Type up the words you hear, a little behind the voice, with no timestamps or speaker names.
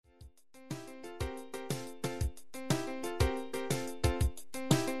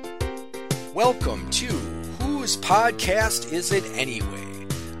Welcome to Whose Podcast Is It Anyway?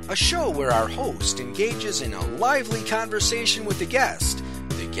 A show where our host engages in a lively conversation with the guest.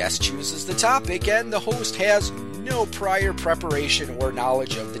 The guest chooses the topic and the host has no prior preparation or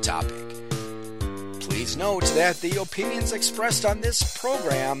knowledge of the topic. Please note that the opinions expressed on this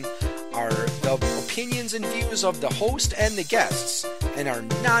program are the opinions and views of the host and the guests, and are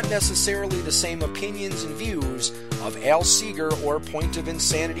not necessarily the same opinions and views of Al Seeger or Point of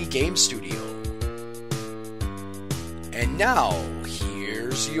Insanity Game Studio. And now,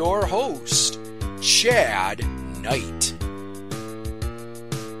 here's your host, Chad Knight.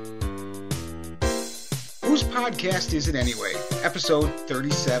 Whose podcast is it anyway? Episode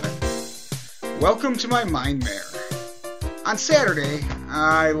 37. Welcome to my Mind Mare. On Saturday,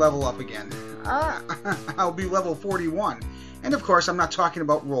 I level up again. I'll be level 41. And of course, I'm not talking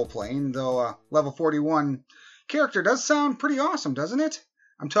about role-playing, though level 41 character does sound pretty awesome, doesn't it?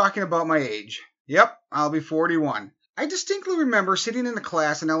 I'm talking about my age. Yep, I'll be 41. I distinctly remember sitting in a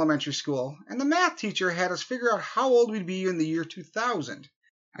class in elementary school, and the math teacher had us figure out how old we'd be in the year 2000.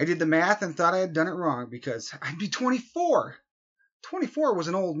 I did the math and thought I had done it wrong, because I'd be 24. 24 was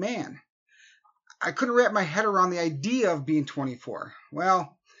an old man. I couldn't wrap my head around the idea of being 24.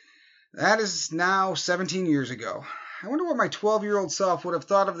 Well, that is now 17 years ago. I wonder what my 12-year-old self would have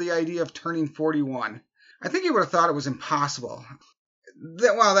thought of the idea of turning 41. I think he would have thought it was impossible.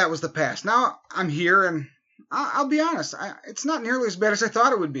 That was the past. Now I'm here, and I'll be honest, it's not nearly as bad as I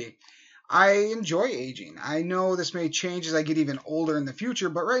thought it would be. I enjoy aging. I know this may change as I get even older in the future,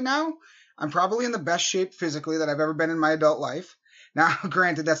 but right now, I'm probably in the best shape physically that I've ever been in my adult life. Now,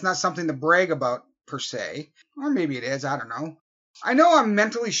 granted, that's not something to brag about, per se. Or maybe it is, I don't know. I know I'm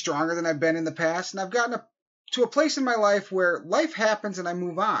mentally stronger than I've been in the past, and I've gotten to a place in my life where life happens and I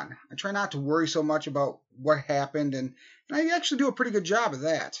move on. I try not to worry so much about what happened, and I actually do a pretty good job of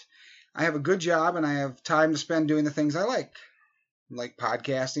that. I have a good job, and I have time to spend doing the things I like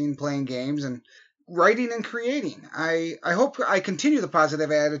podcasting, playing games, and writing and creating. I hope I continue the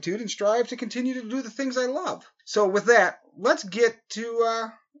positive attitude and strive to continue to do the things I love. So with that, let's get to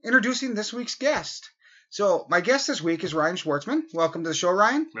introducing this week's guest. So my guest this week is Ryan Schwartzman. Welcome to the show,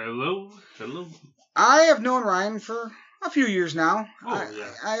 Ryan. Hello. I have known Ryan for a few years now. Oh,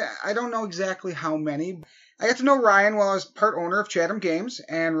 yeah. I don't know exactly how many. I got to know Ryan while I was part owner of Chatham Games,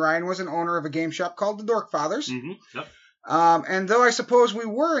 and Ryan was an owner of a game shop called the Dork Fathers. Mm-hmm. Yep. And though I suppose we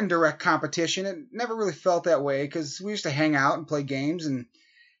were in direct competition, it never really felt that way because we used to hang out and play games, and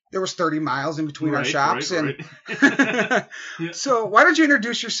there was 30 miles in between our shops. Right. Yeah. So why don't you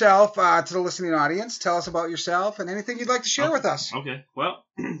introduce yourself to the listening audience? Tell us about yourself and anything you'd like to share with us. Okay. Well,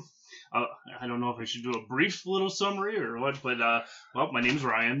 I don't know if I should do a brief little summary or what, but my name's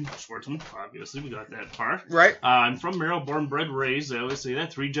Ryan Schwartzman. Obviously, we got that far. Right. I'm from Merrill, born, bred, raised. I always say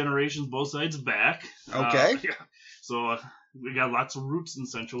that 3 generations, both sides back. Okay. Yeah. So we got lots of roots in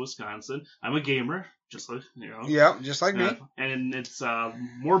central Wisconsin. I'm a gamer, just like Yeah, just like me. And it's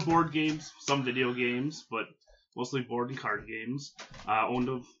more board games, some video games, but mostly board and card games. Owned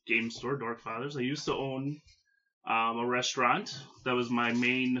a game store, Dork Fathers. I used to own a restaurant. That was my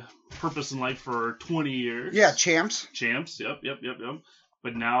main purpose in life for 20 years. Yeah, Champs. Yep.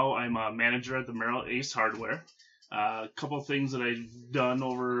 But now I'm a manager at the Merrill Ace Hardware. A couple of things that I've done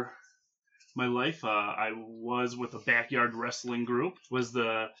over my life. I was with a backyard wrestling group. Was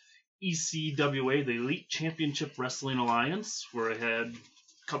the ECWA, the Elite Championship Wrestling Alliance, where I had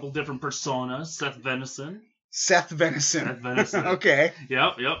a couple different personas. Seth Venison. Okay.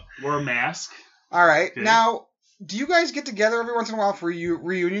 Yep. Wore a mask. All right. Okay. Now, do you guys get together every once in a while for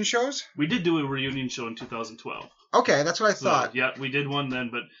reunion shows? We did do a reunion show in 2012. Okay, that's what I thought. Yeah, we did one then,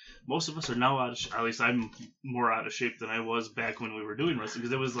 but most of us are now out of shape. At least I'm more out of shape than I was back when we were doing wrestling,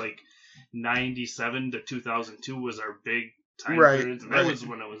 because it was like 97 to 2002 was our big time period. And that was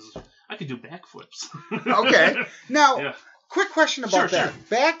when I could do backflips. Okay. Now, yeah. Quick question about that. Sure.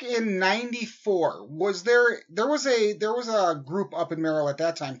 Back in '94, was there was a group up in Merrill at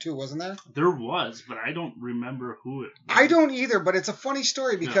that time too, wasn't there? There was, but I don't remember who it was. I don't either, but it's a funny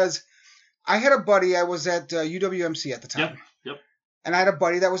story because I had a buddy. I was at UWMC at the time. Yep. And I had a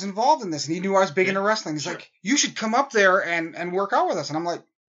buddy that was involved in this, and he knew I was big into wrestling. He's like, "You should come up there and work out with us." And I'm like,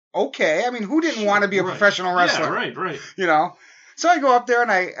 "Okay." I mean, who didn't want to be a professional wrestler? Yeah, right. You know. So I go up there and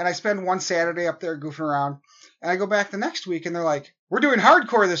I spend one Saturday up there goofing around. And I go back the next week, and they're like, "We're doing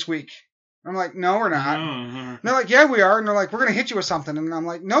hardcore this week." I'm like, "No, we're not." And they're like, "Yeah, we are." And they're like, "We're going to hit you with something." And I'm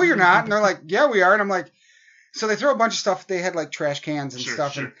like, "No, you're not." And they're like, "Yeah, we are." And I'm like, so they throw a bunch of stuff. They had like trash cans and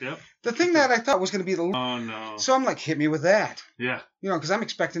stuff. Sure. And Yep. the thing that I thought was going to be the... Oh, no. So I'm like, hit me with that. Yeah. You know, because I'm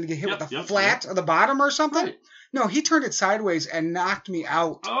expecting to get hit with the flat yep. of the bottom or something. Right. No, he turned it sideways and knocked me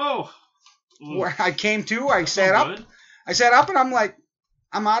out. Oh. where I came to. I So sat up. good. I sat up, and I'm like,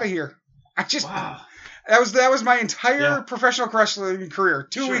 I'm out of here. I just Wow. that was my entire Yeah. professional wrestling career.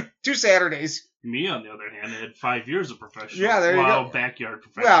 Sure. 2 Saturdays. Me, on the other hand, had 5 years of professional. Yeah, there you wow, go. backyard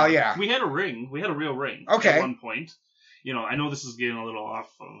professional. Well, yeah. We had a ring. We had a real ring. Okay. At one point. You know, I know this is getting a little off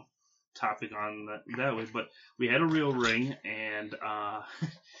of topic on that way, but we had a real ring, and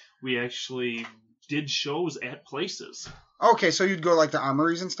we actually did shows at places. Okay, so you'd go like the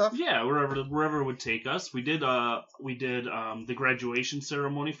armories and stuff. Yeah, wherever it would take us. We did the graduation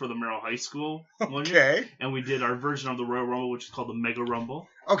ceremony for the Merrill High School one year, Okay. and we did our version of the Royal Rumble, which is called the Mega Rumble.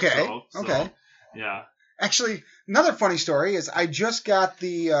 Okay. So, Okay. Yeah. Actually, another funny story is I just got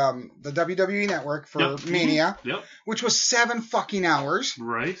the WWE Network for Yep. Mania, Yep. which was 7 fucking hours.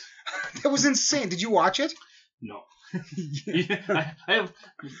 Right. That was insane. Did you watch it? No.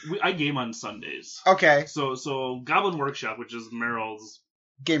 I game on Sundays. Okay. So Goblin Workshop, which is Merrill's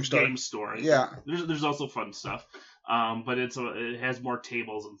Game store. game store. Yeah. There's also fun stuff. But it has more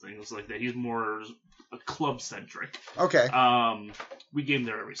tables and things like that. He's more club centric. Okay. We game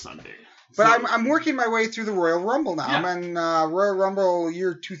there every Sunday. But So- I'm working my way through the Royal Rumble now. Yeah. I'm in Royal Rumble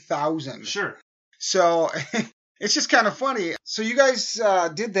year 2000. Sure. So it's just kind of funny. So you guys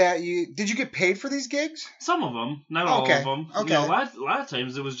did that. Did you get paid for these gigs? Some of them, not all Okay, of them. okay. You know, a lot of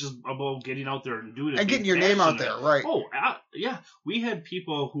times it was just about getting out there and doing it. And getting your being name out passionate. there, right. Oh, yeah. We had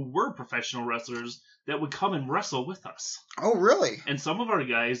people who were professional wrestlers that would come and wrestle with us. Oh, really? And some of our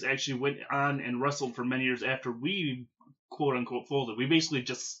guys actually went on and wrestled for many years after we, quote unquote, folded. We basically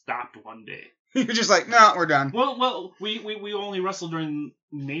just stopped one day. You're just like, no, we're done. Well, we only wrestled during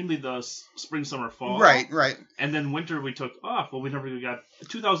mainly the spring, summer, fall. Right. And then winter we took off. Well, we never got.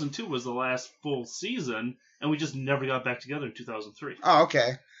 2002 was the last full season, and we just never got back together in 2003. Oh,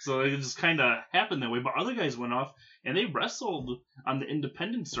 okay. So it just kind of happened that way. But other guys went off, and they wrestled on the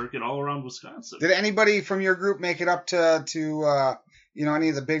independent circuit all around Wisconsin. Did anybody from your group make it up to any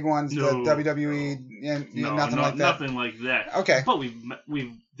of the big ones, No, the WWE, and nothing like that? Nothing like that. Okay. But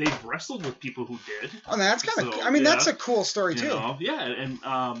they've wrestled with people who did. Oh, that's kind of. So, I mean, yeah. that's a cool story too. You know? Yeah, and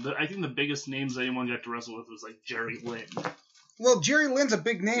I think the biggest names anyone got to wrestle with was like Jerry Lynn. Well, Jerry Lynn's a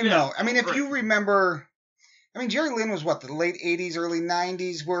big name Yeah, though. I mean, if right. you remember, Jerry Lynn was the late '80s, early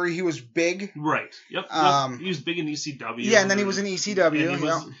 '90s, where he was big. Right. Yep. He was big in ECW. Yeah, and then he was in ECW.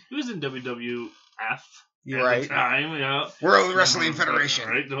 And he was in WWF. You're at right. the time, yeah. World Wrestling Federation.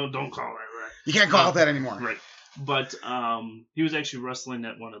 Right. Don't call it that. You can't call it that anymore. Right. But he was actually wrestling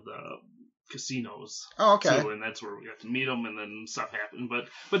at one of the casinos. Oh, okay. too, and that's where we got to meet him, and then stuff happened.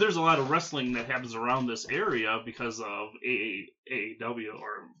 But there's a lot of wrestling that happens around this area because of AAW,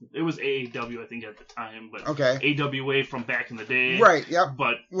 or it was AAW, I think, at the time, but Okay. AWA from back in the day. Right. Yep.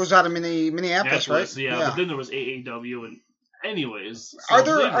 But Was out of Minneapolis, right? yeah, but then there was AAW, and anyways. So Are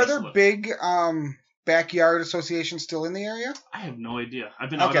they there wrestled. big backyard associations still in the area? I have no idea.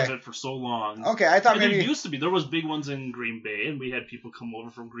 I've been out Okay. of it for so long. Okay, I thought And there maybe. used to be. There was big ones in Green Bay, and we had people come over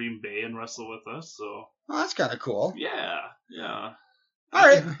from Green Bay and wrestle with us. So Oh, that's kind of cool. yeah. All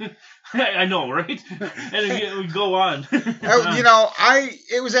right. I know, right? And we go on.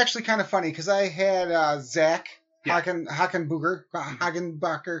 It was actually kind of funny because I had Zach Yeah. Hagenbucher,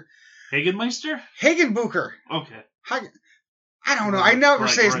 Hagenmeister? Hagenbucher. Okay. I don't know. I never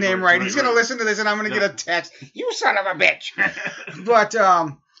say his name right. He's gonna right. listen to this, and I'm gonna Yeah. get a text. You son of a bitch! But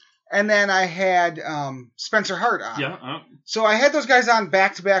and then I had Spencer Hart on. Yeah. So I had those guys on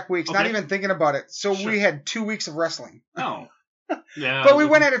back-to-back weeks, not Okay. even thinking about it. So Sure. we had 2 weeks of wrestling. Oh. Yeah. But we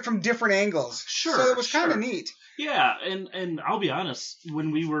went at it from different angles. Sure, So it was kind of sure. neat. Yeah, and I'll be honest,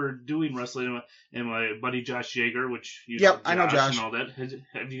 when we were doing wrestling, and my buddy Josh Yeager, which you Yep, I know Josh. and all that,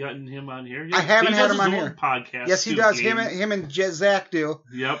 have you gotten him on here? I haven't He had does him on his own here. Podcast. Yes, he too, does. Game. Him and Zach do.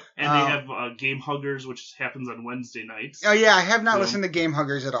 Yep, and they have Game Huggers, which happens on Wednesday nights. Oh, yeah, I have not So- listened to Game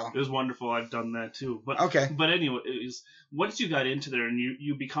Huggers at all. It was wonderful. I've done that too. But Okay. But anyways, once you got into there and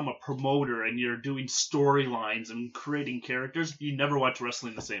you become a promoter and you're doing storylines and creating characters, you never watch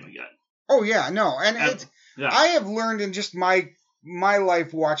wrestling the same again. Oh, yeah, no. And Yeah. I have learned in just my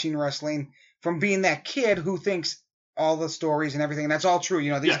life watching wrestling from being that kid who thinks all the stories and everything, and that's all true.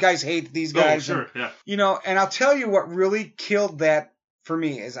 These Yeah. guys hate these Oh, guys. sure, yeah. And I'll tell you what really killed that for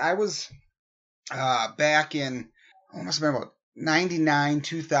me is I was back in, it must have been about 99,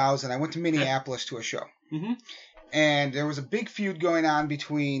 2000. I went to Minneapolis to a show. Mm-hmm. And there was a big feud going on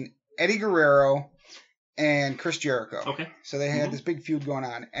between Eddie Guerrero and Chris Jericho. Okay. So they had Mhm. this big feud going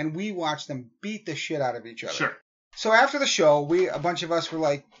on, and we watched them beat the shit out of each other. Sure. So after the show, a bunch of us were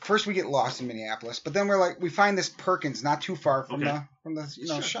like, first we get lost in Minneapolis, but then we're like, we find this Perkins not too far from Okay. the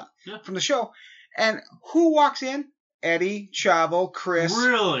Sure. from the Yeah. show, and who walks in Eddie, Chavo, Chris.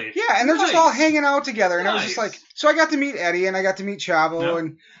 Really? Yeah, and they're just all hanging out together. And I was just like, so I got to meet Eddie and I got to meet Chavo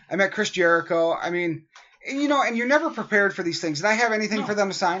and I met Chris Jericho. I mean, you know, and you're never prepared for these things. Did I have anything for them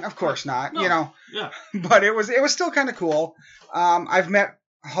to sign? Of course not, you know. Yeah. But it was still kind of cool. I've met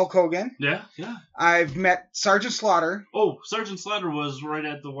Hulk Hogan. Yeah. I've met Sergeant Slaughter. Oh, Sergeant Slaughter was right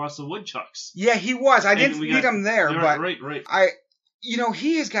at the Wausau Woodchucks. Yeah, he was. I didn't meet him there, but right. You know,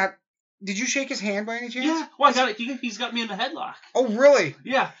 he has got. Did you shake his hand by any chance? Yeah. Well, I got it. He's got me in the headlock. Oh, really?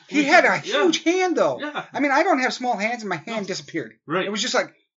 Yeah. He had a huge hand, though. Yeah. I mean, I don't have small hands, and my hand disappeared. Right. It was just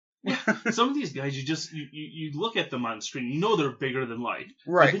like. Yeah. Some of these guys, you look at them on screen, you know they're bigger than life.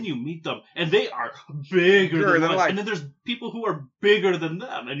 Right. But then you meet them, and they are bigger than life. And then there's people who are bigger than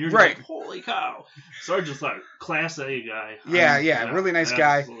them, and you're like, holy cow. Sergeant Slaughter, Class A guy. Yeah, really nice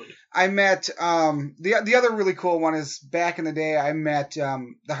guy. Absolutely. I met, the other really cool one is back in the day, I met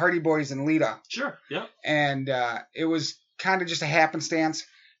the Hardy Boys and Lita. Sure, yeah. And it was kind of just a happenstance.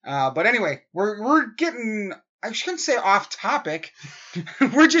 But anyway, we're getting... I shouldn't say off topic.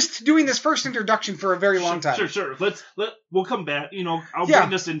 We're just doing this first introduction for a very long time. Sure. We'll come back. You know, I'll bring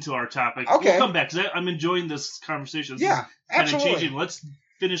this into our topic. Okay. We'll come back because I'm enjoying this conversation. This is absolutely. Changing. Let's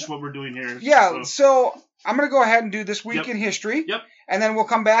finish what we're doing here. Yeah. So I'm going to go ahead and do this week in history. Yep. And then we'll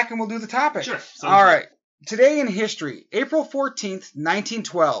come back and we'll do the topic. Sure. All right. Today in history, April 14th,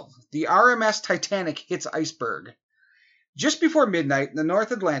 1912, the RMS Titanic hits iceberg. Just before midnight in the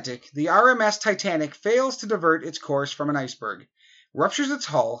North Atlantic, the RMS Titanic fails to divert its course from an iceberg, ruptures its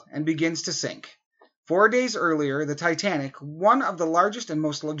hull, and begins to sink. 4 days earlier, the Titanic, one of the largest and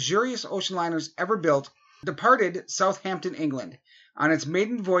most luxurious ocean liners ever built, departed Southampton, England, on its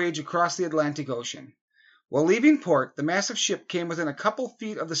maiden voyage across the Atlantic Ocean. While leaving port, the massive ship came within a couple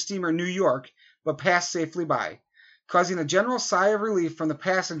feet of the steamer New York, but passed safely by, causing a general sigh of relief from the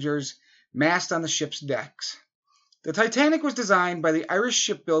passengers massed on the ship's decks. The Titanic was designed by the Irish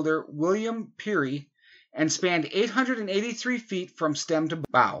shipbuilder William Peary and spanned 883 feet from stem to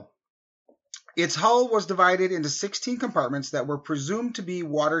bow. Its hull was divided into 16 compartments that were presumed to be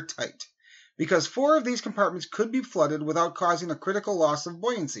watertight, because 4 of these compartments could be flooded without causing a critical loss of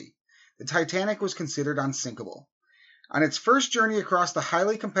buoyancy. The Titanic was considered unsinkable. On its first journey across the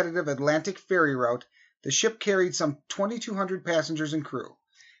highly competitive Atlantic ferry route, the ship carried some 2,200 passengers and crew.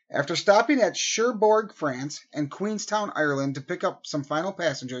 After stopping at Cherbourg, France, and Queenstown, Ireland to pick up some final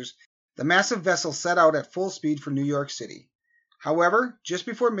passengers, the massive vessel set out at full speed for New York City. However, just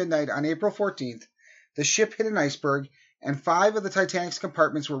before midnight on April 14th, the ship hit an iceberg, and 5 of the Titanic's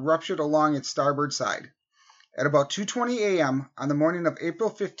compartments were ruptured along its starboard side. At about 2:20 a.m. on the morning of April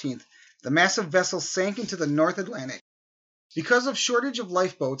 15th, the massive vessel sank into the North Atlantic. Because of shortage of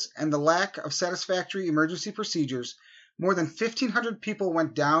lifeboats and the lack of satisfactory emergency procedures, more than 1,500 people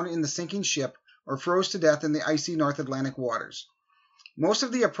went down in the sinking ship or froze to death in the icy North Atlantic waters. Most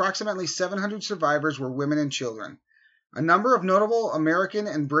of the approximately 700 survivors were women and children. A number of notable American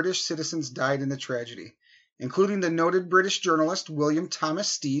and British citizens died in the tragedy, including the noted British journalist William Thomas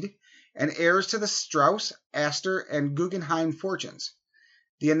Stead and heirs to the Strauss, Astor, and Guggenheim fortunes.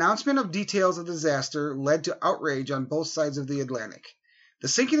 The announcement of details of the disaster led to outrage on both sides of the Atlantic. The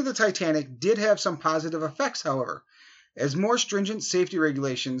sinking of the Titanic did have some positive effects, however, as more stringent safety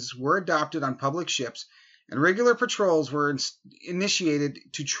regulations were adopted on public ships, and regular patrols were initiated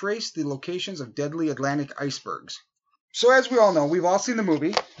to trace the locations of deadly Atlantic icebergs. So as we all know, we've all seen the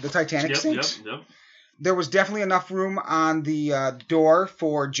movie, The Titanic Sinks. Yep. There was definitely enough room on the door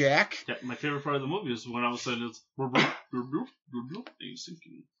for Jack. Yeah, my favorite part of the movie is when all of a sudden it's he's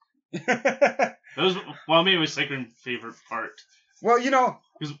sinking. That was maybe my second favorite part. Well, you know,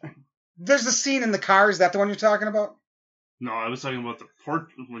 there's the scene in the car. Is that the one you're talking about? No, I was talking about the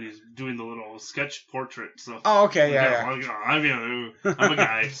when he's doing the little sketch portrait. So. Oh, okay, yeah. I'm a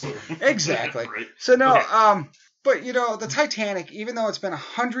guy. So. Exactly. Right. So no, okay. But you know, the Titanic, even though it's been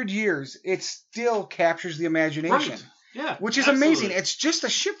 100 years, it still captures the imagination. Right. Yeah. Which is amazing. It's just a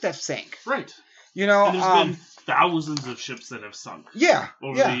ship that sank. Right. You know, and there's been thousands of ships that have sunk. Yeah.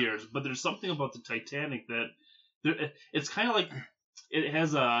 Over the years, but there's something about the Titanic that it's kind of like it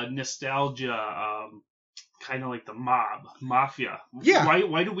has a nostalgia. Kind of like the mafia. Yeah.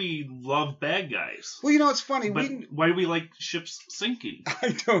 Why do we love bad guys? Well, you know, it's funny. Why do we like ships sinking?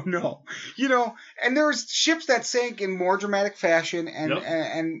 I don't know. You know, and there's ships that sank in more dramatic fashion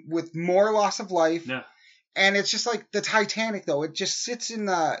and with more loss of life. Yeah. And it's just like the Titanic, though. It just sits in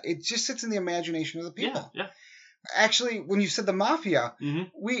the imagination of the people. Yeah. Actually, when you said the mafia, mm-hmm.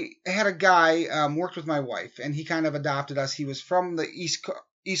 we had a guy worked with my wife, and he kind of adopted us. He was from the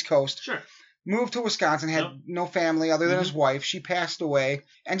East Coast. Sure. moved to Wisconsin, had no family other than his wife. She passed away,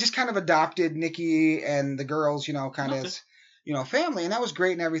 and just kind of adopted Nikki and the girls, kind of as, family. And that was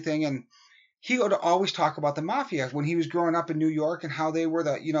great and everything. And he would always talk about the mafia when he was growing up in New York and how they were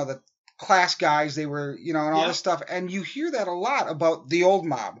the class guys. They were, and all this stuff. And you hear that a lot about the old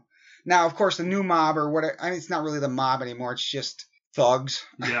mob. Now, of course, the new mob or what, it's not really the mob anymore. It's just thugs.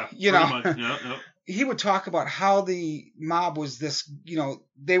 Yeah. you know. Pretty much. Yeah. He would talk about how the mob was this,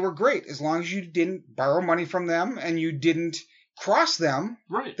 they were great as long as you didn't borrow money from them and you didn't cross them.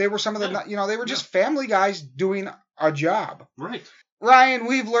 Right. They were some of the, they were just family guys doing a job. Right. Ryan,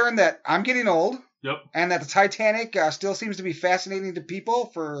 we've learned that I'm getting old. Yep. And that the Titanic still seems to be fascinating to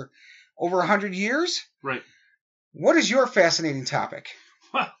people for over 100 years. Right. What is your fascinating topic?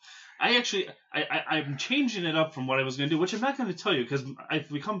 Well, I'm changing it up from what I was going to do, which I'm not going to tell you because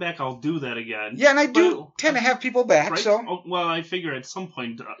if we come back, I'll do that again. Yeah, and I do tend to have people back, right? So. Oh, well, I figure at some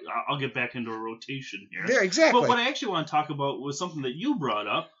point I'll get back into a rotation here. Yeah, exactly. But what I actually want to talk about was something that you brought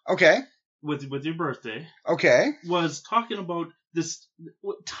up. Okay. With your birthday. Okay. Was talking about this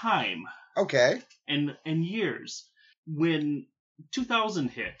time. Okay. And years when 2000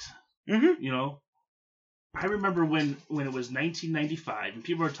 hit. Mm-hmm. I remember when it was 1995 and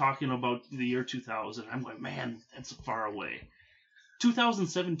people were talking about the year 2000. I'm going, man, that's far away.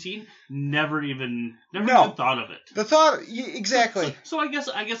 2017, never even thought of it. The thought, exactly. So I guess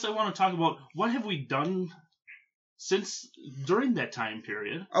I want to talk about what have we done since during that time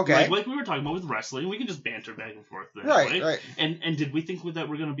period. Okay. Like we were talking about with wrestling, we can just banter back and forth that way. Right. And did we think that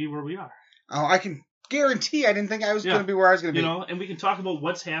we're going to be where we are? Oh, I can guarantee I didn't think I was going to be where I was going to be. And we can talk about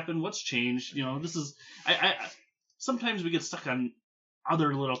what's happened, what's changed. This is I sometimes we get stuck on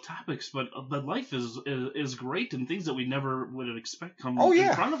other little topics, but life is great and things that we never would have expect come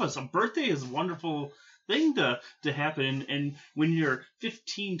in front of us. A birthday is a wonderful thing to happen, and when you're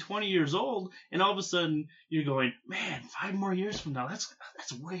 15, 20 years old, and all of a sudden you're going, man, 5 more years from now, that's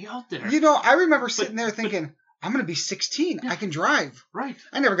way out there. I remember sitting there thinking, I'm going to be 16. I can drive. Right.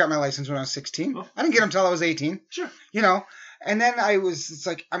 I never got my license when I was 16. Oh. I didn't get them until I was 18. Sure. And then it's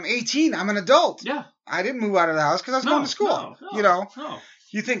like, I'm 18. I'm an adult. Yeah. I didn't move out of the house because I was going to school. No.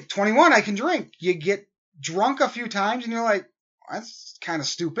 You think 21, I can drink. You get drunk a few times and you're like, that's kind of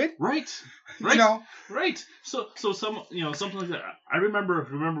stupid. Right. Right. So something like that. I remember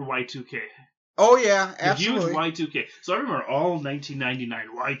Y2K. Oh yeah, absolutely. The huge Y2K. So I remember all 1999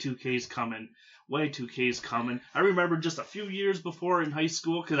 Y2K's coming. Y2K's coming. I remember just a few years before in high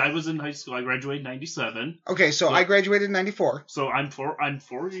school, because I was in high school. I graduated in 97. Okay, so I graduated in 94. So I'm 4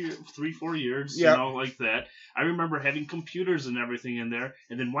 years, yep. Like that. I remember having computers and everything in there,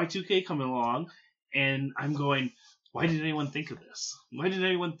 and then Y2K coming along, and I'm going, why did anyone think of this? Why did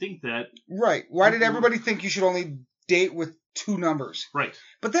anyone think that? Right. Why did everybody think you should only date with 2 numbers? Right.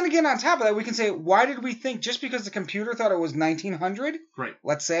 But then again, on top of that, we can say, why did we think just because the computer thought it was 1900? Right.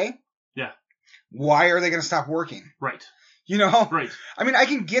 Let's say. Yeah. Why are they going to stop working? Right. Right. I mean, I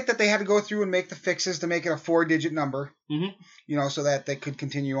can get that they had to go through and make the fixes to make it a 4-digit number, so that they could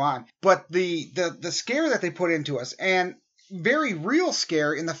continue on. But the scare that they put into us, and very real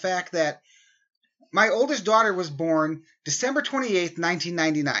scare in the fact that my oldest daughter was born December 28th,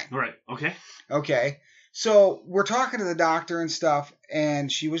 1999. Right. Okay. So we're talking to the doctor and stuff, and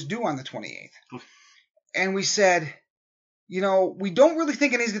she was due on the 28th. Okay. And we said, we don't really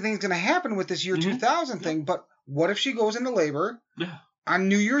think anything's going to happen with this year 2000 thing, but what if she goes into labor on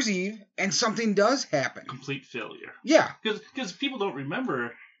New Year's Eve and something does happen? Complete failure. Yeah. Because people don't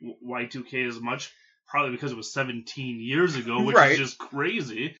remember Y2K as much, probably because it was 17 years ago, which is just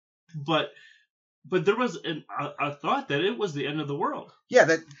crazy. But there was a thought that it was the end of the world. Yeah,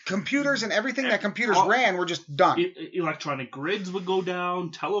 that computers and everything that computers ran were just done. Electronic grids would go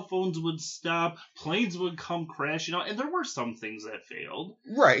down, telephones would stop, planes would come crashing out, and there were some things that failed.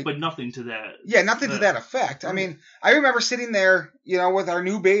 Right. But nothing to that. Yeah, nothing to that effect. I mean, I remember sitting there, with our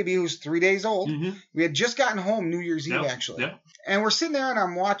new baby who's 3 days old. Mm-hmm. We had just gotten home New Year's Eve, actually. Yeah. And we're sitting there and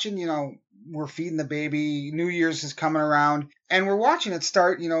I'm watching, we're feeding the baby. New Year's is coming around. And we're watching it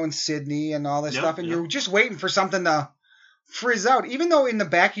start, in Sydney and all this stuff. And you're just waiting for something to frizz out. Even though in the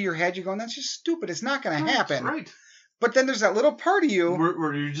back of your head you're going, that's just stupid. It's not going to happen. Right. But then there's that little part of you.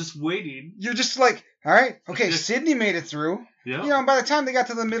 Where you're just waiting. You're just like, all right, okay, Sydney made it through. Yeah. And by the time they got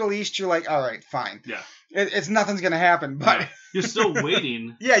to the Middle East, you're like, all right, fine. Yeah. It's nothing's going to happen. But you're still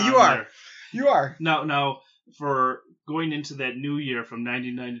waiting. Yeah, you are. There. You are. Now, for going into that new year from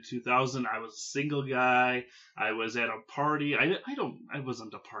 99 to 2000, I was a single guy. I was at a party. I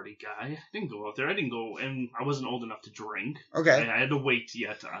wasn't a party guy. I didn't go out there. I didn't go, and I wasn't old enough to drink. Okay. I had to wait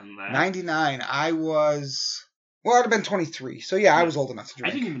yet on that. 99. I was Well, I'd have been 23, so yeah, I was old enough to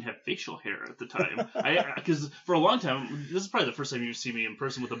drink. I didn't even have facial hair at the time. Because for a long time, this is probably the first time you see me in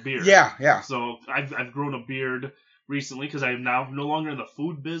person with a beard. Yeah. So I've grown a beard recently because I'm now no longer in the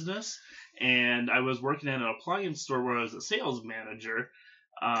food business, and I was working at an appliance store where I was a sales manager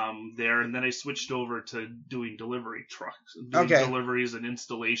there, and then I switched over to doing delivery trucks, doing deliveries and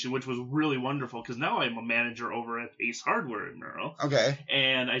installation, which was really wonderful because now I'm a manager over at Ace Hardware in Merrill. Okay.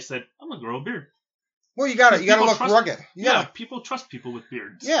 And I said, I'm going to grow a beard. Well, you got to look rugged. Yeah, people trust people with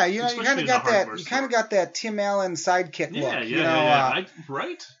beards. Yeah, you kind of got that. You kind of got that Tim Allen sidekick look. Yeah.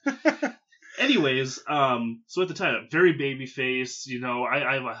 Right. Anyways, so at the time, very baby face.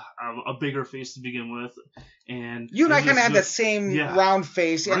 I have a bigger face to begin with, and you and I kind of had that same round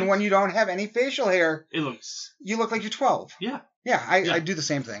face. Right? And when you don't have any facial hair, you look like you're 12. Yeah. Yeah, I do the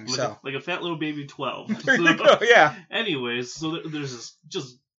same thing. Like a fat little baby 12. There you go. Yeah. Anyways, so there's this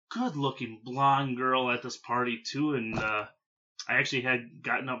just good-looking blonde girl at this party too, and I actually had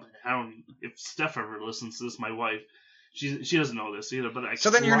gotten up. I don't know if Steph ever listens to this. My wife, she doesn't know this either. But so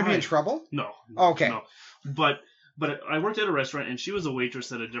then you're gonna be in trouble? No. Okay. No. But I worked at a restaurant, and she was a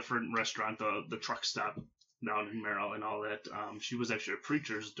waitress at a different restaurant, the truck stop down in Merrill and all that. She was actually a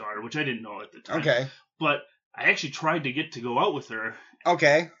preacher's daughter, which I didn't know at the time. Okay. But I actually tried to get to go out with her.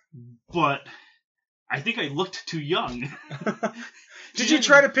 Okay. But I think I looked too young. Did you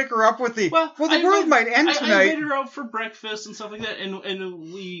try to pick her up with the the world might end tonight? I invited her out for breakfast and stuff like that,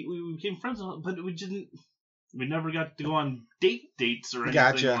 and we became friends, but we never got to go on dates or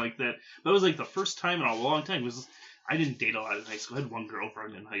anything like that. That was like the first time in a long time. I didn't date a lot in high school. I had one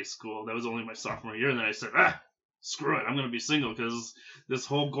girlfriend in high school. That was only my sophomore year, and then I said, screw it, I'm going to be single, because this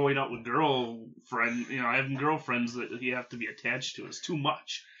whole going out with girlfriend, having girlfriends that you have to be attached to is too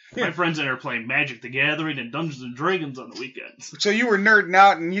much. Yeah. My friends and I are playing Magic the Gathering and Dungeons and Dragons on the weekends. So you were nerding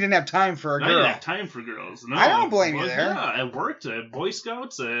out and you didn't have time for a girl. I didn't have time for girls. No, I don't blame you there. Yeah, I worked at Boy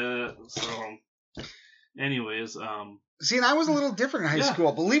Scouts. Anyways. See, and I was a little different in high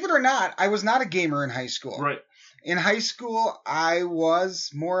school. Believe it or not, I was not a gamer in high school. Right. In high school, I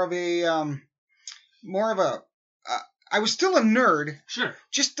was more of a I was still a nerd. Sure.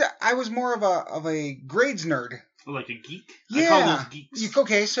 I was more of a grades nerd. Like a geek? Yeah. I call those geeks.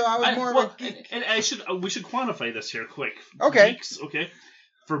 Okay, so I was more of a geek. And we should quantify this here quick. Okay. Geeks, okay.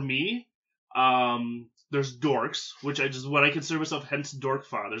 For me, there's dorks, which what I consider myself, hence dork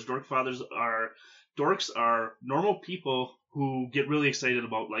fathers. Dorks are normal people who get really excited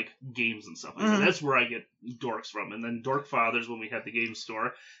about like games and stuff like that. That's where I get dorks from. And then dork fathers, when we had the game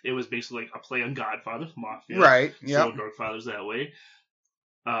store, it was basically like a play on Godfather, Mafia. Right. Yeah. So dork fathers that way.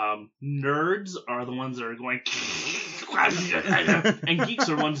 Nerds are the ones that are going and geeks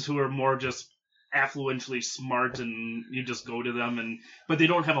are ones who are more just affluently smart, and you just go to them, but they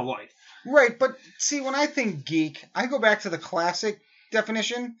don't have a life. Right, but see, when I think geek, I go back to the classic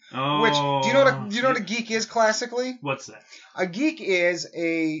definition. Which do you know what a geek is classically? What's that? A geek is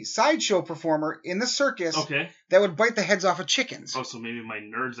a sideshow performer in the circus. Okay. That would bite the heads off of chickens. Oh, so maybe my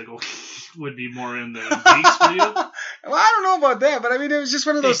nerds that go would be more in the geeks for you? Well, I don't know about that, but I mean, it was just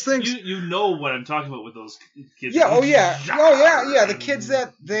one of those things. You know what I'm talking about with those kids. Yeah. Oh yeah. The kids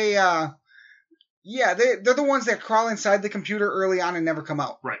that they're the ones that crawl inside the computer early on and never come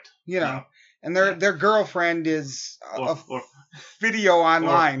out. Right. Yeah. And their girlfriend is a video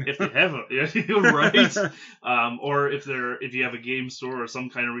online. Or if they have right. Or if you have a game store or some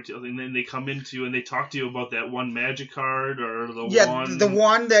kind of retail thing, then they come into and they talk to you about that one magic card or the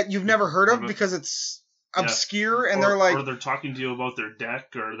one that you've never heard of because it's obscure, and or they're talking to you about their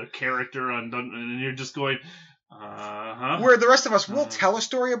deck or their character and you're just going, Where the rest of us will tell a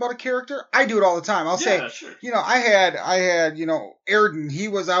story about a character. I do it all the time. I'll say, sure. I had Erden. He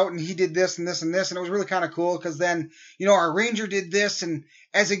was out and he did this and this and this, and it was really kind of cool because then, our ranger did this, and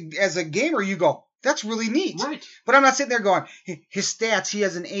as a gamer, you go, that's really neat. Right. But I'm not sitting there going, his stats, he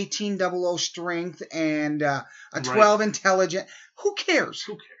has an 1800 strength and a 12 intelligent. Who cares?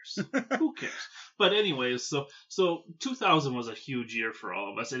 Who cares? But anyways, so 2000 was a huge year for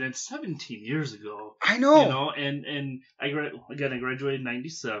all of us, and it's 17 years ago. I know. And I graduated in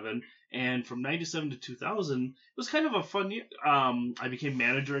 97, and from 97 to 2000, it was kind of a fun year. I became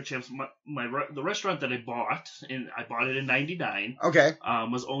manager at Champs. The restaurant that I bought it in 99. Okay.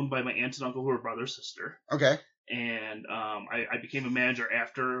 Was owned by my aunt and uncle who were brother and sister. Okay. And I became a manager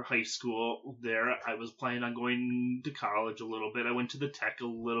after high school there. I was planning on going to college a little bit. I went to the tech a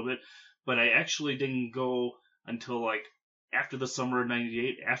little bit. But I actually didn't go until like after the summer of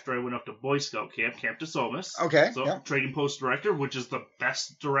 98, after I went up to Boy Scout Camp Tasomas. Okay. So trading post director, which is the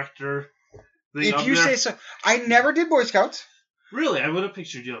best director thing if you say so. I never did Boy Scouts. Really? I would have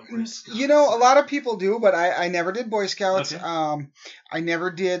pictured you at Boy Scouts. You know, a lot of people do, but I never did Boy Scouts. Okay. I never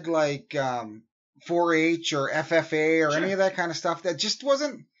did, like, 4-H or FFA or Sure. any of that kind of stuff. That just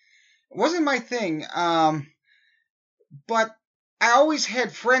wasn't my thing. But I always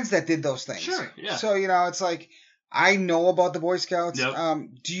had friends that did those things. Sure, yeah. So, you know, it's like, I know about the Boy Scouts. Yep.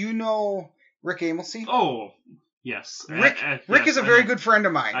 Do you know Rick Amelsey? Oh, yes. Rick is a very good friend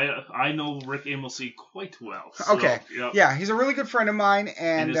of mine. I know Rick Amelsey quite well. So, Okay. Yep. Yeah, he's a really good friend of mine.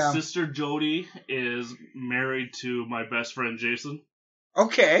 And And, his sister Jody is married to my best friend Jason.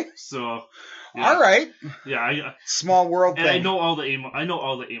 okay. So, yeah. All right. Yeah, Small world and thing. I know all the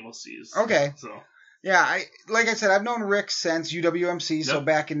Amelseys. Okay. So, Yeah, like I said, I've known Rick since UWMC. So Yep.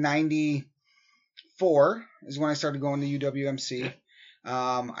 back in '94 is when I started going to UWMC. Okay.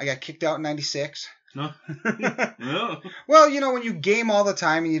 I got kicked out in '96. no. Yeah. Well, you know, when you game all the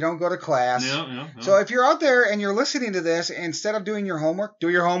time and you don't go to class. Yeah. So if you're out there and you're listening to this, instead of doing your homework, do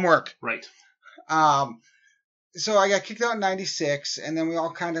your homework. Right. So I got kicked out in '96, and then we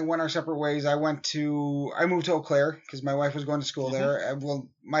all kind of went our separate ways. I moved to Eau Claire because my wife was going to school there. Well,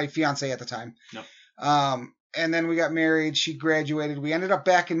 my fiance at the time. Yep. And then we got married. She graduated. We ended up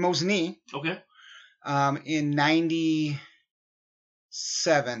back in Mosinee. Okay. In '97.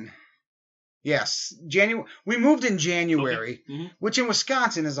 Yes, January. We moved in January, Okay. Mm-hmm. which in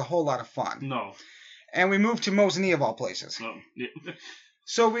Wisconsin is a whole lot of fun. No. And we moved to Mosinee of all places. No. Yeah.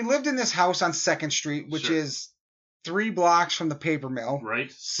 So we lived in this house on 2nd Street, which Sure. is 3 blocks from the paper mill.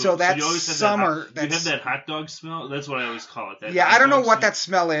 Right. So that's you always have summer. you have that hot dog smell. That's what I always call it. Yeah, I don't know what that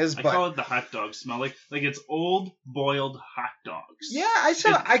smell is, I but call it the hot dog smell. Like it's old boiled hot dogs. yeah,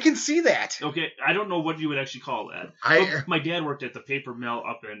 I can see that. Okay, I don't know what you would actually call that. But my dad worked at the paper mill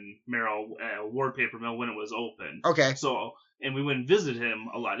up in Merrill, Ward Paper Mill, when it was open. Okay. So, and we went and visit him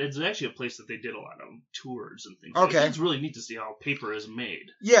a lot. It's actually a place that they did a lot of tours and things. Okay. It's really neat to see how paper is made.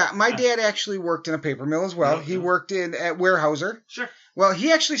 Yeah, my dad actually worked in a paper mill as well. Yeah, He yeah. worked at Weyerhaeuser. Sure. Well,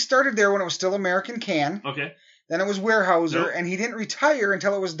 he actually started there when it was still American Can. Okay. Then it was Weyerhaeuser, Yep. and he didn't retire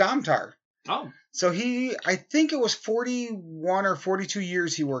until it was Domtar. Oh. So I think it was 41 or 42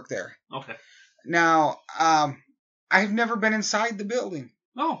 years he worked there. Okay. Now, I've never been inside the building.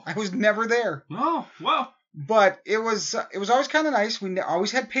 Oh. I was never there. Oh. Wow. But it was always kind of nice. We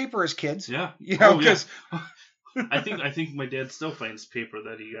always had paper as kids. Yeah. You know, Oh, yeah. because I think my dad still finds paper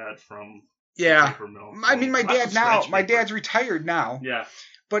that he got from yeah. paper mill. I mean, my Lots dad of now. scratch My paper. dad's retired now. Yeah.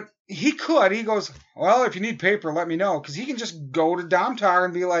 But he could. He goes, well, if you need paper, let me know, because he can just go to Domtar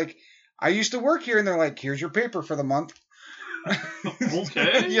and be like, I used to work here, and they're like, here's your paper for the month.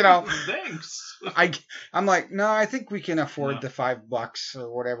 Okay. You know. Thanks. I'm like, no, I think we can afford Yeah. the $5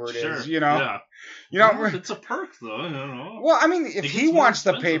 or whatever it Sure. is. You know. Yeah. You know. Well, it's a perk, though. I don't know. Well, I mean, if It he gets more wants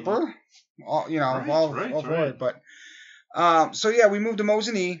the expensive, paper, you know, Right, all right, for right. it. But so yeah, we moved to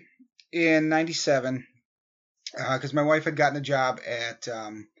Mosinee in '97 because my wife had gotten a job at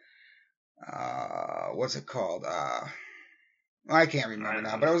what's it called? I can't remember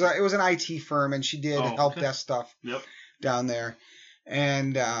now, but it was an IT firm, and she did help okay. desk stuff Yep. down there.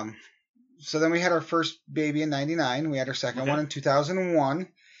 And so then we had our first baby in '99. We had our second Okay. one in 2001.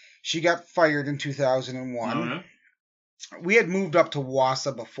 She got fired in 2001. Oh, yeah? We had moved up to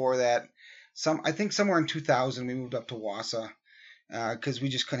Wausau before that. I think somewhere in 2000 we moved up to Wausau because we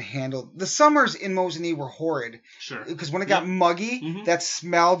just couldn't handle the summers in Mosinee were horrid Sure. because when it got muggy, Mhm. that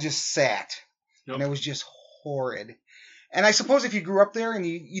smell just sat Yep. and it was just horrid. And I suppose if you grew up there and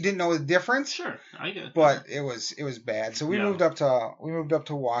you didn't know the difference, Sure. I get it. but it was bad. So we Yeah. moved up to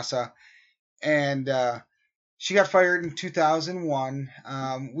Wausau, and she got fired in 2001.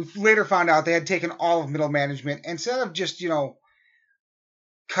 We later found out they had taken all of middle management. Instead of just,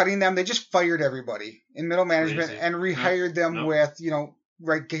 cutting them, they just fired everybody in middle management Crazy. and rehired them Yep.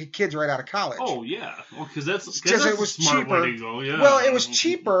 with, kids right out of college. Oh yeah, well, because that's it was a smart cheaper. way to go. Yeah. Well, it was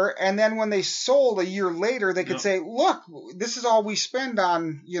cheaper, and then when they sold a year later, they could Yep. say, look, this is all we spend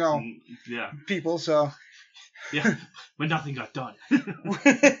on, Yeah. people, so... Yeah. But nothing got done.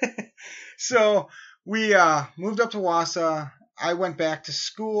 So we moved up to Wausau. I went back to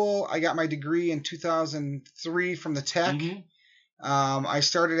school. I got my degree in 2003 from the Tech. Mhm. I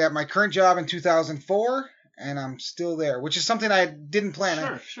started at my current job in 2004, and I'm still there, which is something I didn't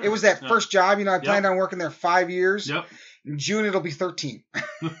plan. Sure. It was that first job. I planned on working there 5 years. Yep. In June, it'll be 13.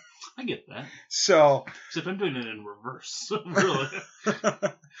 I get that. So, Except I'm doing it in reverse. Really.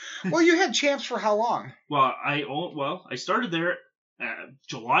 well, you had Champs for how long? Well, I started there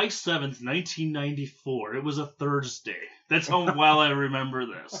July 7th, 1994. It was a Thursday. That's how well I remember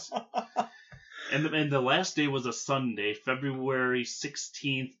this. And the last day was a Sunday, February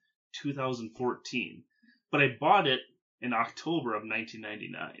 16th, 2014. But I bought it in October of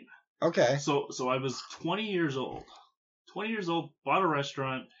 1999. Okay. So I was 20 years old. 20 years old, bought a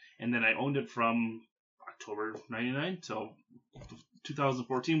restaurant, and then I owned it from October 99 till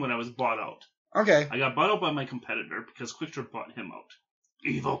 2014 when I was bought out. Okay. I got bought out by my competitor because Quick Trip bought him out.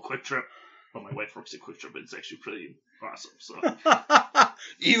 Evil Quick Trip. Well, my wife works at Quick Trip, but it's actually pretty awesome. So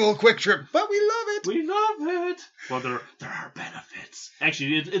Evil Quick Trip, but we love it. we love it. Well, there are benefits.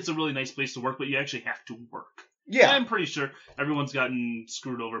 Actually, it's a really nice place to work, but you actually have to work. Yeah. I'm pretty sure everyone's gotten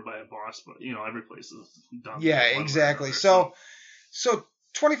screwed over by a boss, but every place is done. Yeah, exactly. So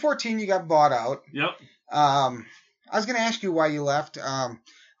 2014, you got bought out. Yep. I was going to ask you why you left. I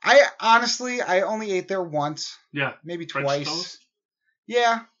only ate there once. Yeah. Maybe French twice. toast?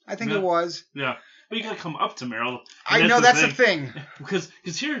 Yeah, I think it was. Yeah. But you gotta come up to Merrill. I know that's the thing. Because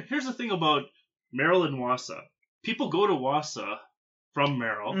here's the thing about Merrill and Wausau. People go to Wausau from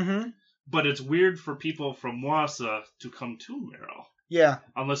Merrill, Mm-hmm. but it's weird for people from Wausau to come to Merrill. Yeah.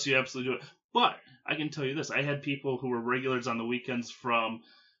 Unless you absolutely do it. But I can tell you this. I had people who were regulars on the weekends from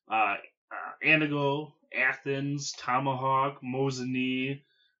Anago, Athens, Tomahawk, Mosinee,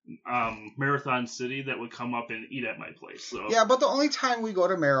 Marathon City that would come up and eat at my place. So Yeah, but the only time we go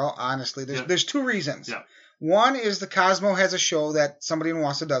to Merrill, honestly, there's two reasons. Yeah. One is the Cosmo has a show that somebody in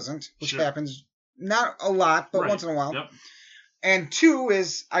Wausau doesn't, which Sure. happens not a lot, but Right. once in a while. Yep. And two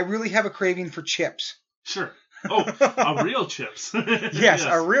is I really have a craving for chips. Sure. Oh, real chips. Yes,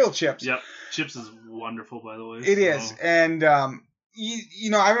 a real chips. Yep. Chips is wonderful, by the way. It is. And, I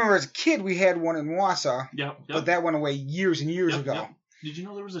remember as a kid we had one in Wausau, Yep. but that went away years and years Yep, ago. yep. Did you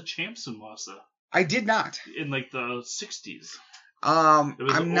know there was a Champs in Wausau I did not. in like the 60s?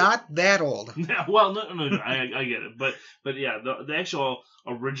 I'm not that old. Yeah, well, no, I get it, but yeah, the actual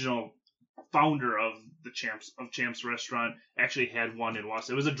original founder of Champs Restaurant actually had one in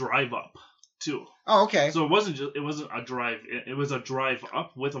Wausau. It was a drive up too. Oh, okay. So it wasn't a drive. It was a drive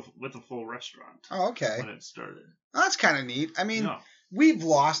up with a full restaurant. Oh, okay. When it started. Well, that's kind of neat. I mean, Yeah. we've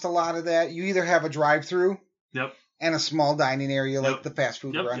lost a lot of that. You either have a drive-through Yep. and a small dining area like Yep. the fast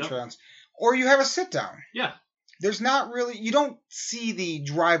food Yep, yep. restaurants, or you have a sit-down. Yeah. There's not really, you don't see the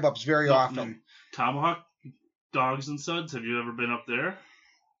drive-ups very No, often. no. Tomahawk Dogs and Suds. Have you ever been up there?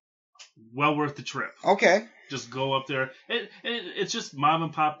 Well worth the trip. Okay. Just go up there. It's just mom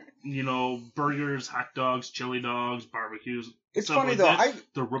and pop, burgers, hot dogs, chili dogs, barbecues. It's stuff funny like though. that.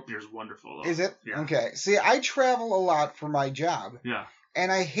 The root beer's wonderful. Though. Is it? Yeah. Okay. See, I travel a lot for my job, Yeah.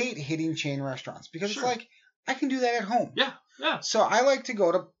 and I hate hitting chain restaurants because Sure. it's like I can do that at home. Yeah. Yeah. So I like to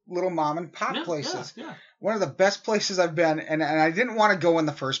go to little mom and pop Yeah, places. Yeah. One of the best places I've been, and I didn't want to go in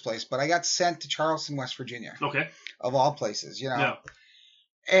the first place, but I got sent to Charleston, West Virginia, Okay. of all places, Yeah.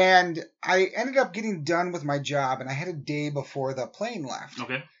 And I ended up getting done with my job, and I had a day before the plane left.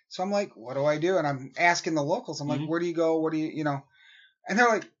 Okay. So I'm like, what do I do? And I'm asking the locals. I'm like, Mhm. where do you go? What do you, And they're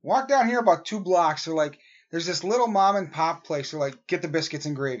like, walk down here about 2 blocks. They're like, there's this little mom and pop place. They're like, get the biscuits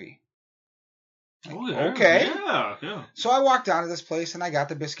and gravy. Oh, yeah. Okay. Yeah. Yeah. So I walked down to this place, and I got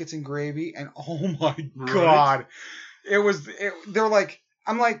the biscuits and gravy, and oh my Right. God. They're like,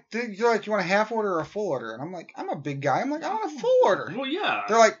 I'm like, you're like, you want a half order or a full order? And I'm like, I'm a big guy. I'm like, I want a full order. Well, yeah.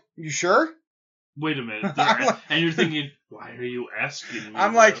 They're like, you sure? Wait a minute. I'm like- And you're thinking, why are you asking me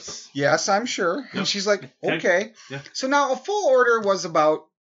I'm like, this? yes, I'm sure. Yep. And she's like, Okay. okay. Yeah. So now a full order was about,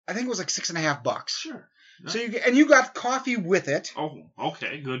 I think it was like $6.50. Sure. So you got coffee with it, Oh,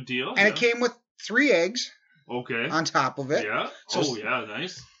 okay. Good deal. and yeah. it came with 3 eggs Okay. on top of it. Yeah. So- Yeah.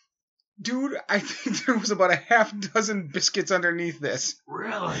 Nice. Dude, I think there was about a half dozen biscuits underneath this.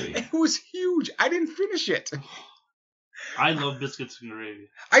 Really? It was huge. I didn't finish it. I love biscuits and gravy.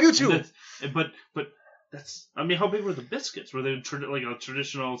 I do And too. but that's. I mean, how big were the biscuits? Were they like a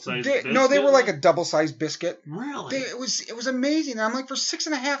traditional size? biscuit? No, they were like a double-sized biscuit. Really? It was amazing. And I'm like, for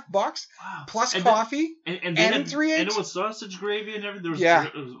 $6.50 wow. plus And coffee, and and 3 eggs? And it was sausage gravy and everything. There was, Yeah.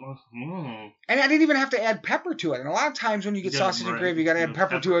 It was, and I didn't even have to add pepper to it. And a lot of times when you get Yeah, sausage and right. gravy, you got to add Yeah,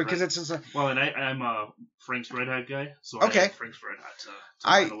 pepper to it pepper, because right. it's just a, Well, and I'm a Frank's Red Hot guy, so Okay. I add Frank's Red Hot to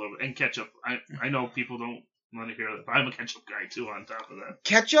add a little bit. And ketchup. I know people don't want to hear that, but I'm a ketchup guy too. On top of that,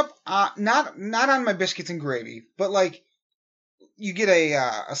 ketchup. Not on my biscuits and gravy, but like you get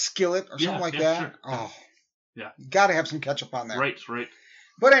a skillet or something like that. Sure. Oh, Yeah. got to have some ketchup on there. right.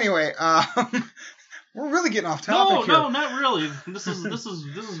 But anyway, we're really getting off topic here. No, not really. This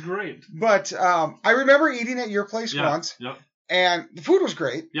is great. But I remember eating at your place Yeah. once, Yep. and the food was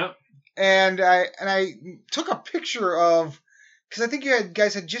great. Yep. And I took a picture of, because I think you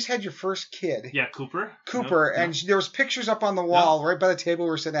guys had just had your first kid, Yeah, Cooper. Cooper, Yep. and there was pictures up on the wall right by the table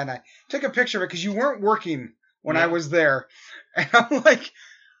we were sitting at. And I took a picture of it because you weren't working when I Yeah. was there, and I'm like,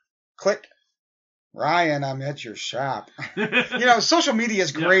 click, Ryan, I'm at your shop. Social media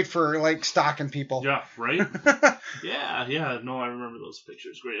is great for like stalking people. Yeah, right? Yeah. No, I remember those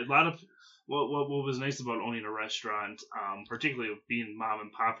pictures. Great. A lot of what was nice about owning a restaurant, particularly being mom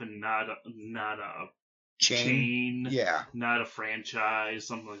and pop and not a chain, not a franchise,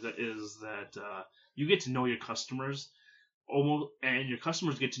 something like that, is that you get to know your customers almost, and your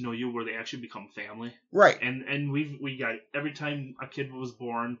customers get to know you where they actually become family. Right. And we got, every time a kid was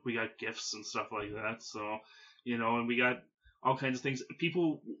born, we got gifts and stuff like that. So, and we got all kinds of things.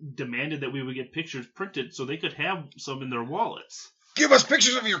 People demanded that we would get pictures printed so they could have some in their wallets. Give us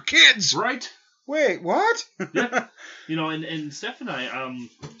pictures of your kids. Right. Wait, what? Yeah. And Steph and I,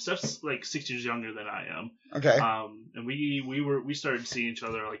 Steph's like 6 years younger than I am. Okay. And we started seeing each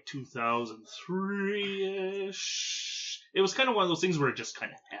other like 2003-ish. It was kind of one of those things where it just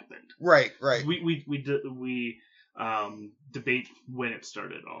kind of happened. Right. We debate when it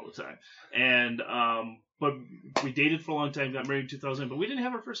started all the time. And but we dated for a long time, got married in 2000, but we didn't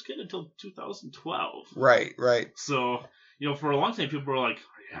have our first kid until 2012. Right. So, for a long time, people were like,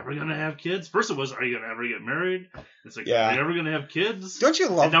 are you ever going to have kids? First it was, are you going to ever get married? It's like, are you ever going to have kids? Don't you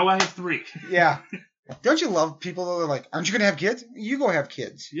love... And now I have 3. Yeah. Don't you love people that are like, aren't you going to have kids? You go have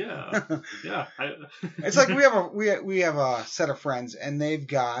kids. Yeah. Yeah. It's like we have a set of friends, and they've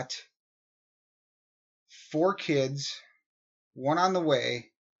got 4 kids, 1 on the way,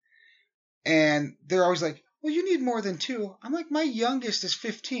 and they're always like, well, you need more than 2. I'm like, my youngest is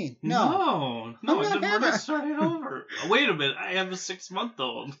 15. No, then we're not starting over. Wait a minute, I have a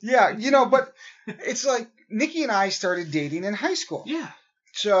 6-month-old. Yeah, but it's like Nikki and I started dating in high school. Yeah.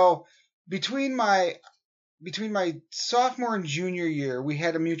 So between my sophomore and junior year, we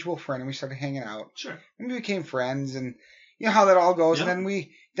had a mutual friend, and we started hanging out. Sure. And we became friends, and you know how that all goes. Yep. And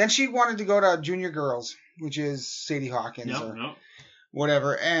then she wanted to go to Junior Girls, which is Sadie Hawkins or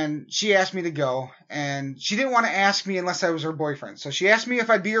whatever, and she asked me to go, and she didn't want to ask me unless I was her boyfriend. So she asked me if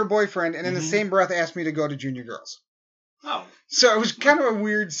I'd be her boyfriend, and in the same breath asked me to go to Junior Girls. Oh. So it was kind of a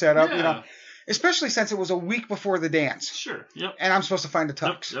weird setup, especially since it was a week before the dance. Sure, yep. And I'm supposed to find a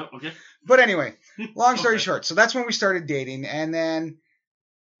tux. Yep, okay. But anyway, long story short, so that's when we started dating, and then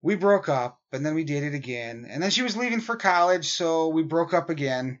we broke up, and then we dated again, and then she was leaving for college, so we broke up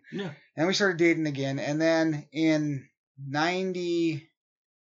again. Yeah. And we started dating again, and then in 95,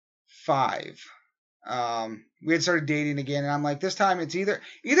 we had started dating again, and I'm like, this time it's either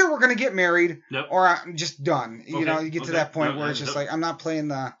we're going to get married or I'm just done. Okay. You get to that point where it's just like, I'm not playing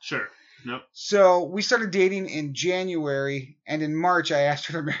the... Sure. Nope. So we started dating in January, and in March I asked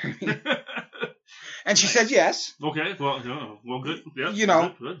her to marry me. And she said yes. Okay, well, good.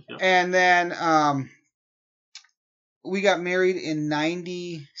 Yeah, good. Yeah. And then we got married in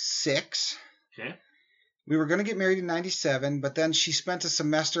 96. Okay. We were going to get married in 97, but then she spent a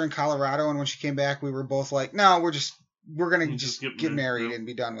semester in Colorado, and when she came back, we were both like, no, we're going to just get married and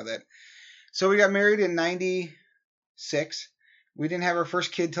be done with it. So we got married in 96. We didn't have our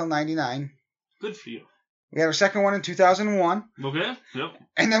first kid till 99. Good for you. We had our second one in 2001. Okay, yep.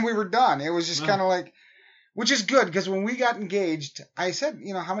 And then we were done. It was just kind of like, which is good, because when we got engaged, I said,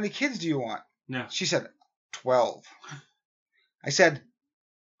 how many kids do you want? Yeah. She said, 12. I said,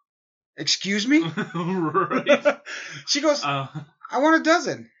 excuse me? Right. She goes, I want a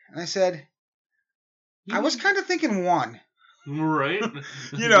dozen. And I said, I was kind of thinking 1. Right.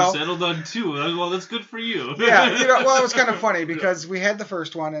 You settled on 2. Well, that's good for you. Yeah. Well, it was kind of funny because we had the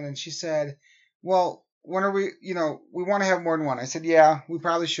first one, and then she said, well, when are we, we want to have more than 1. I said, yeah, we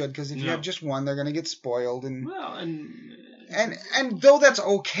probably should, because if you have just 1, they're going to get spoiled. And and though that's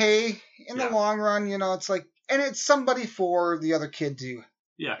okay in the long run, it's like, and it's somebody for the other kid to,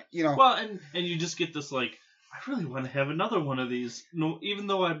 Well, and you just get this, like, I really want to have another one of these, even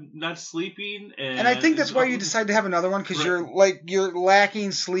though I'm not sleeping. And I think that's why you decide to have another one, because you're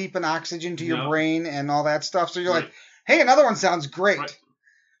lacking sleep and oxygen to your brain and all that stuff. So you're like, hey, another one sounds great. Right.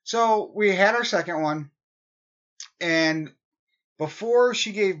 So we had our second one, and before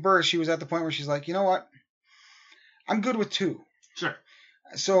she gave birth, she was at the point where she's like, you know what? I'm good with 2. Sure.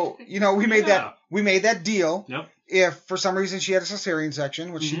 So, we made that deal. Yep. If for some reason she had a cesarean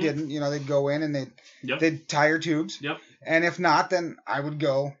section, which she didn't, they'd go in and they'd tie her tubes. Yep. And if not, then I would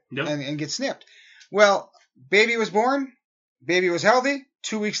go and get snipped. Well, baby was born. Baby was healthy.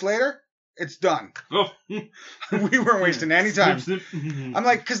 2 weeks later, it's done. Oh. We weren't wasting any time. I'm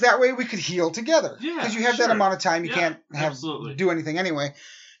like, because that way we could heal together. Yeah. Because you have that amount of time, you can't do anything anyway.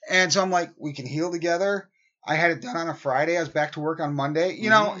 And so I'm like, we can heal together. I had it done on a Friday. I was back to work on Monday.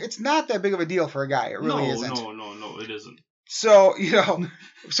 It's not that big of a deal for a guy. It really isn't. No, it isn't. So,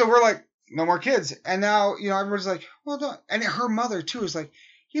 so we're like, no more kids. And now, everybody's like, well, don't. And her mother, too, is like,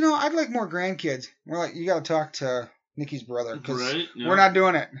 I'd like more grandkids. We're like, you got to talk to Nikki's brother because Right? Yeah. we're not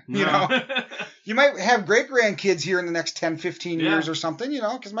doing it. No. You might have great grandkids here in the next 10, 15 years or something,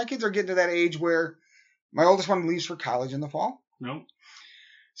 because my kids are getting to that age where my oldest one leaves for college in the fall. Nope.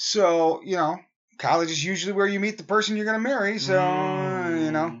 So, college is usually where you meet the person you're going to marry.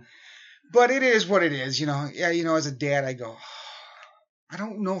 So, but it is what it is, Yeah, as a dad, I go, I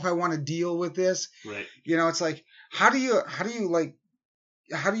don't know if I want to deal with this. Right. It's like, how do you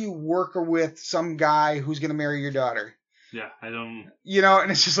work with some guy who's going to marry your daughter? Yeah, I don't.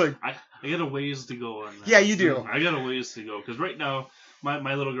 And it's just like I got a ways to go on that. Yeah, you do. I got a ways to go because right now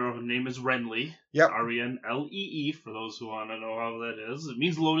my little girl, her name is Renlee. Yep. Renlee. For those who want to know how that is, it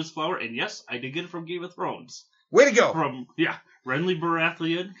means lotus flower. And yes, I did get it from Game of Thrones. Way to go! Renly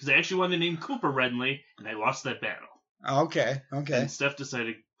Baratheon, because I actually wanted to name Cooper Renly, and I lost that battle. Okay. And Steph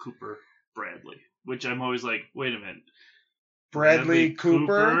decided Cooper Bradley, which I'm always like, wait a minute. Bradley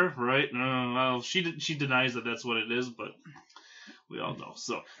Cooper? Right? No, well, she denies that that's what it is, but we all know.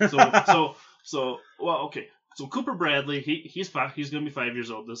 So well, okay. So Cooper Bradley, he's going to be 5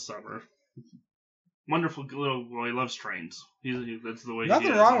 years old this summer. Wonderful little boy, loves trains. That's the way.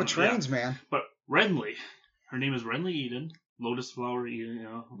 Nothing wrong with trains, man. But Renly, her name is Renlee Eden, Lotus Flower Eden,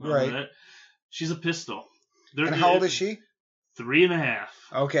 right? That. She's a pistol. And how old is she? 3.5.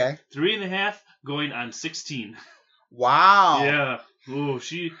 Okay. 3.5, going on 16. Wow. Yeah. Oh,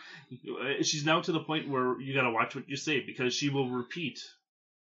 she's now to the point where you gotta watch what you say because she will repeat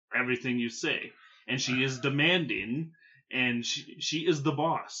everything you say, and she is demanding, and she is the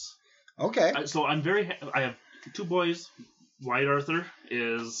boss. Okay. So I'm very. I have 2 boys. Wyatt Arthur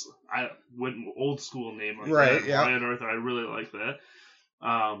I went old school name like right. That. Yeah. Wyatt Arthur. I really like that.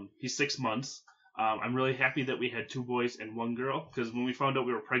 He's 6 months. I'm really happy that we had 2 boys and 1 girl because when we found out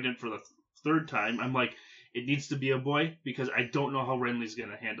we were pregnant for the 3rd time, I'm like, it needs to be a boy because I don't know how Renly's going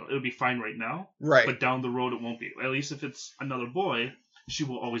to handle it. It'll be fine right now. Right. But down the road, it won't be. At least if it's another boy, she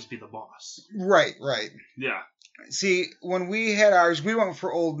will always be the boss. Right. Yeah. See, when we had ours, we went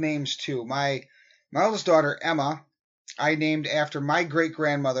for old names too. My oldest daughter, Emma, I named after my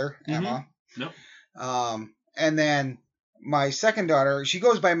great-grandmother, Emma. Nope. And then my second daughter, she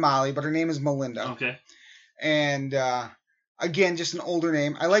goes by Molly, but her name is Melinda. Okay. And again, just an older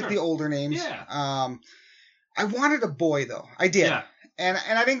name. I like the older names. Yeah. I wanted a boy, though. I did. Yeah. And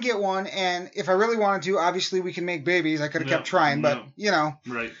I didn't get one. And if I really wanted to, obviously we can make babies. I could have kept trying. But,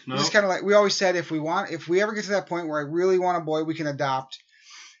 Right. No. Just kind of like we always said, if we ever get to that point where I really want a boy, we can adopt.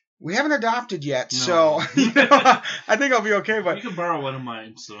 We haven't adopted yet, so I think I'll be okay. But you can borrow one of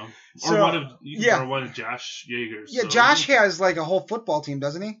mine, you can borrow one of Josh Yeager's. Yeah, Josh has like a whole football team,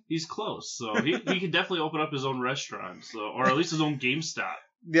 doesn't he? He's close, so he can definitely open up his own restaurant, or at least his own GameStop.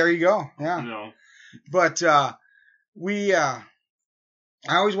 There you go. Yeah. But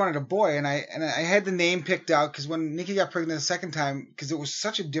I always wanted a boy, and I had the name picked out because when Nikki got pregnant the second time, because it was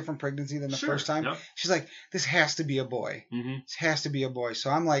such a different pregnancy than the first time, she's like, this has to be a boy. Mm-hmm. This has to be a boy. So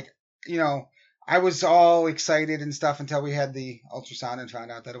I'm like, I was all excited and stuff until we had the ultrasound and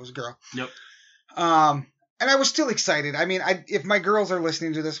found out that it was a girl. Yep. And I was still excited. I mean, if my girls are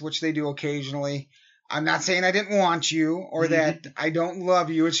listening to this, which they do occasionally, I'm not saying I didn't want you or that I don't love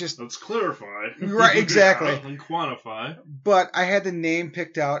you. It's just... Let's clarify. Right, exactly. And quantify. But I had the name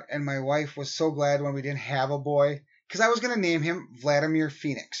picked out, and my wife was so glad when we didn't have a boy, because I was going to name him Vladimir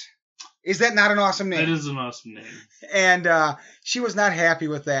Phoenix. Is that not an awesome name? That is an awesome name. And she was not happy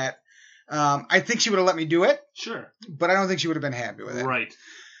with that. I think she would have let me do it. Sure. But I don't think she would have been happy with it. Right.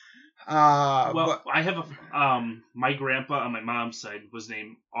 But I have my grandpa on my mom's side was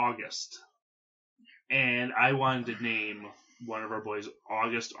named August. And I wanted to name one of our boys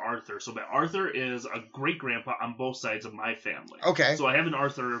August Arthur. So Arthur is a great-grandpa on both sides of my family. Okay. So I have an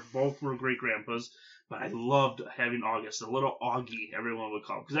Arthur. Both were great-grandpas. But I loved having August. A little Augie, everyone would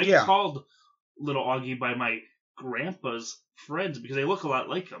call him. Because I called little Augie by my grandpa's friends because they look a lot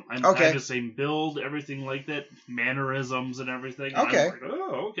like him. I have the same build, everything like that, mannerisms and everything. And okay. I was like,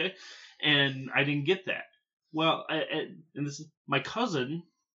 oh, okay. And I didn't get that. Well, and this is my cousin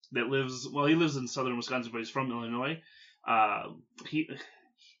that lives, he lives in southern Wisconsin, but he's from Illinois.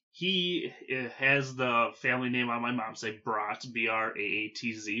 He has the family name on my mom's side, Bratz,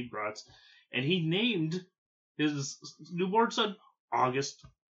 Braatz, Bratz, and he named his newborn son August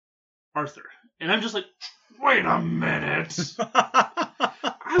Arthur. And I'm just like, wait a minute.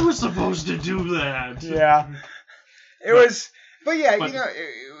 I was supposed to do that. Yeah. But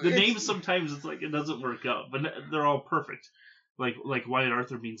the names sometimes it's like it doesn't work out, but they're all perfect. Like Wyatt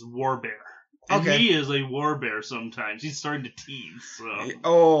Arthur means war bear. And he is a war bear sometimes. He's starting to tease. So.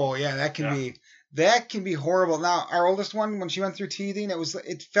 Oh, yeah, that can be That can be horrible. Now, our oldest one, when she went through teething,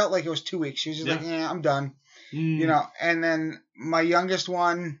 it felt like it was 2 weeks. She was just like, I'm done. You know, and then my youngest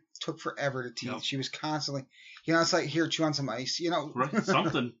one took forever to teeth. Yep. She was constantly, you know, it's like, here, chew on some ice, you know. Right.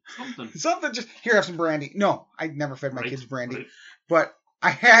 Something. Just, here, have some brandy. No, I never fed my kids brandy. But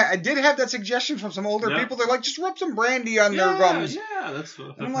I did have that suggestion from some older people. They're like, just rub some brandy on their gums. Yeah, that's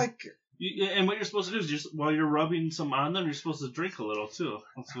what. And I'm like... And what you're supposed to do is just, while you're rubbing some on them, you're supposed to drink a little, too.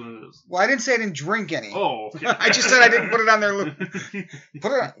 That's what it is. Well, I didn't say I didn't drink any. Oh, okay. I just said I didn't put it on there.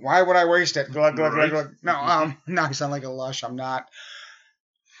 Put it on. Why would I waste it? Glug, glug, glug, glug. No, now I sound like a lush. I'm not.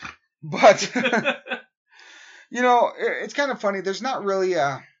 But, you know, it's kind of funny. There's not really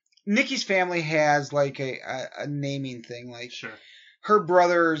Nikki's family has, like, a naming thing. Like, sure. Her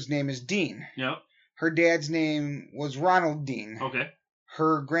brother's name is Dean. Yep. Her dad's name was Ronald Dean. Okay.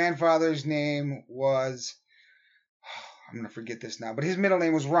 Her grandfather's name was, I'm going to forget this now, but his middle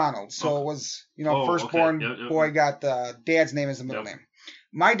name was Ronald. So it was, you know, firstborn boy got the dad's name as the middle name.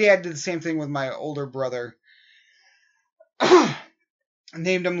 My dad did the same thing with my older brother.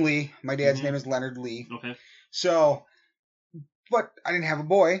 Named him Lee. My dad's name is Leonard Lee. Okay. So, but I didn't have a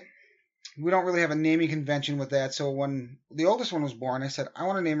boy. We don't really have a naming convention with that. So when the oldest one was born, I said, I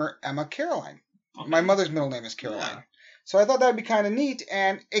want to name her Emma Caroline. Okay. My mother's middle name is Caroline. Yeah. So I thought that would be kind of neat,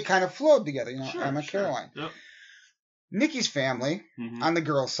 and it kind of flowed together, you know, Emma Caroline. Yep. Nikki's family, on the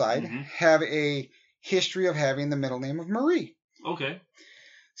girl's side, have a history of having the middle name of Marie. Okay.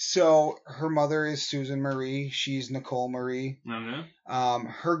 So her mother is Susan Marie. She's Nicole Marie. Okay.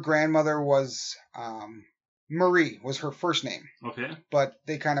 Her grandmother was Marie, was her first name. Okay. But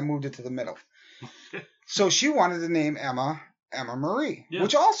they kind of moved it to the middle. So she wanted to name Emma Marie,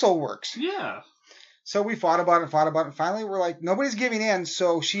 which also works. Yeah. So we fought about it, and finally we're like, nobody's giving in,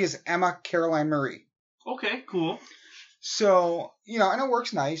 so she is Emma Caroline Marie. Okay, cool. So, you know, and it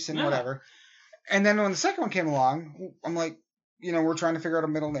works nice and whatever. And then when the second one came along, I'm like, you know, we're trying to figure out a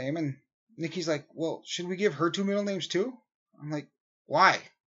middle name, and Nikki's like, well, should we give her 2 middle names too? I'm like, why?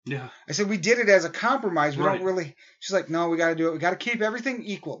 Yeah. I said, we did it as a compromise. We don't really... She's like, no, we got to do it. We got to keep everything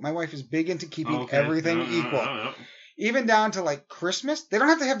equal. My wife is big into keeping everything equal. Even down to, like, Christmas. They don't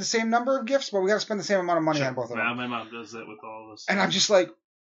have to have the same number of gifts, but we got to spend the same amount of money on both of them. My mom does that with all of us. And I'm just like,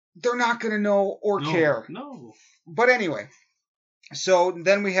 they're not going to know or care. No. But anyway, so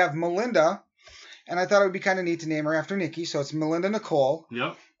then we have Melinda, and I thought it would be kind of neat to name her after Nikki, so it's Melinda Nicole.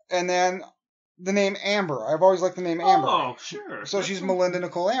 Yep. And then the name Amber. I've always liked the name Amber. Oh, sure. So she's Melinda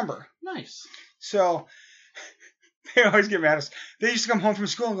Nicole Amber. Nice. So they always get mad at us. They used to come home from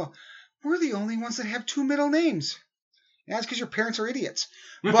school and go, we're the only ones that have 2 middle names. Yeah, that's because your parents are idiots.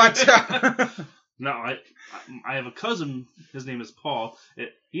 But no, I have a cousin. His name is Paul.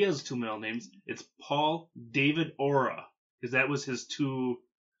 He has 2 middle names. It's Paul David Ora, because that was his 2,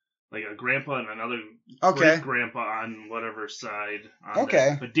 like a grandpa and another great grandpa on whatever side.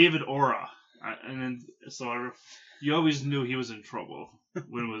 Okay. But David Ora, and then so you always knew he was in trouble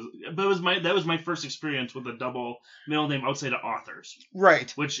when it was. But that was my first experience with a double middle name outside of authors.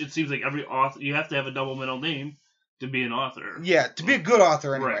 Right. Which it seems like every author, you have to have a double middle name to be an author. Yeah, to be a good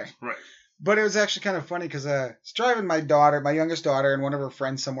author anyway. Right. But it was actually kind of funny because I was driving my youngest daughter, and one of her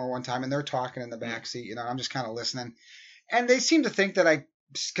friends somewhere one time, and they're talking in the back seat. You know, I'm just kind of listening, and they seem to think that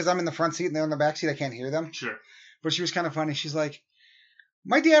because I'm in the front seat and they're in the back seat, I can't hear them. Sure. But she was kind of funny. She's like,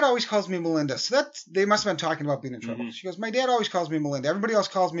 my dad always calls me Melinda. So they must have been talking about being in trouble. She goes, my dad always calls me Melinda. Everybody else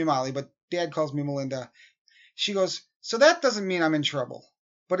calls me Molly, but Dad calls me Melinda. She goes, so that doesn't mean I'm in trouble.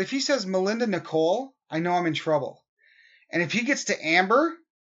 But if he says Melinda Nicole, I know I'm in trouble. And if he gets to Amber,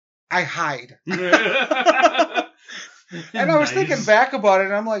 I hide. And I was thinking back about it,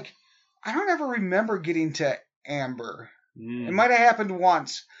 and I'm like, I don't ever remember getting to Amber. It might have happened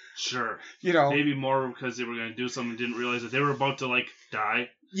once. Sure. You know. Maybe more because they were going to do something and didn't realize that they were about to, like, die.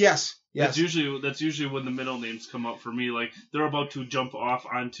 Yes. That's usually when the middle names come up for me. Like, they're about to jump off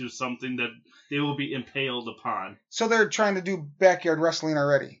onto something that they will be impaled upon. So they're trying to do backyard wrestling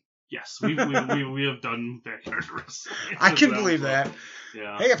already. Yes, we have done backyard wrestling. I can believe that.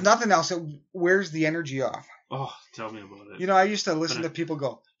 Yeah. Hey, if nothing else, it wears the energy off. Oh, tell me about it. You know, I used to listen to people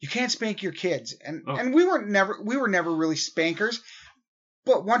go, "You can't spank your kids," and we were never really spankers.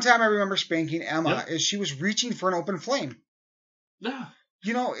 But one time I remember spanking Emma as she was reaching for an open flame. Yeah.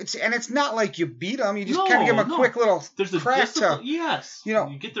 You know, it's not like you beat them. You just kind of give them a quick little crack to, yes. You know,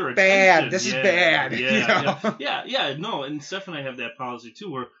 you get their attention. Bad. This is bad. Yeah, you know? yeah. No, and Steph and I have that policy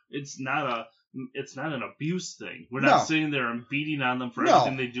too, where it's not it's not an abuse thing. We're No. not sitting there and beating on them for No.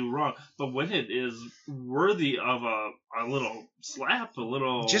 everything they do wrong. But when it is worthy of a little slap, a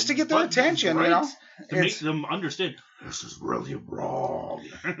little... Just to get their button, attention, right? you know? To make them understand, this is really wrong.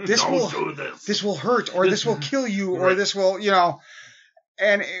 This Don't will- do this. This will hurt, or this will kill you, or Right. this will, you know.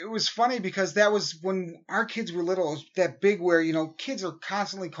 And it was funny because that was when our kids were little. It was that big where, you know, kids are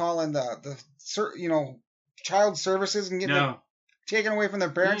constantly calling the you know, child services and getting No. it taken away from their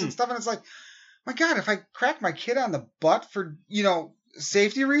parents and stuff. And it's like, my God, if I crack my kid on the butt for, you know,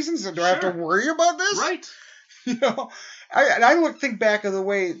 safety reasons, do I have to Sure. worry about this? Right. You know, I think back of the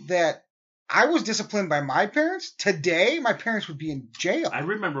way that I was disciplined by my parents. Today, my parents would be in jail. I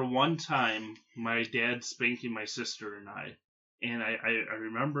remember one time my dad spanking my sister and I. And I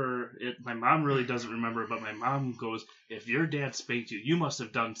remember it. My mom really doesn't remember, but my mom goes, if your dad spanked you, you must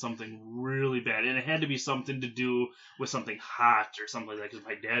have done something really bad. And it had to be something to do with something hot or something like that, because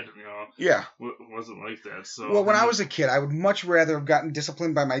my dad, you know, Yeah. wasn't like that. So Well, when I was a kid, I would much rather have gotten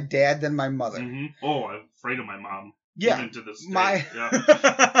disciplined by my dad than my mother. Mhm. Oh, I'm afraid of my mom. Yeah. Even to this day. My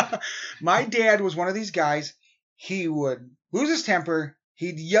Yeah. my dad was one of these guys. He would lose his temper.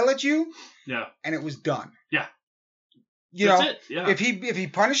 He'd yell at you, Yeah. and it was done. Yeah. You That's know, it. Yeah. if he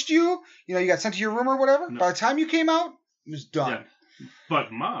punished you, you know, you got sent to your room or whatever. No. By the time you came out, it was done. Yeah.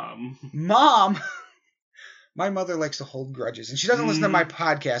 But mom. Mom, my mother likes to hold grudges, and she doesn't listen to my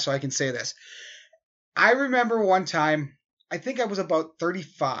podcast, so I can say this. I remember one time, I think I was about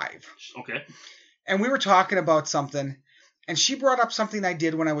 35, Okay. and we were talking about something, and she brought up something I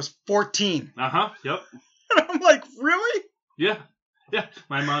did when I was 14. Yep. And I'm like, really? Yeah. Yeah.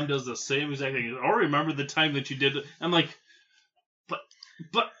 My mom does the same exact thing. Oh, remember the time that you did it? I'm like,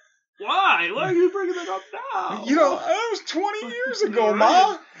 but why? Why are you bringing that up now? You know, that was 20 years ago, Right.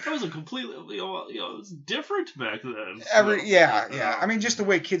 Ma. That was a completely, you know, it was different back then. Yeah. I mean, just the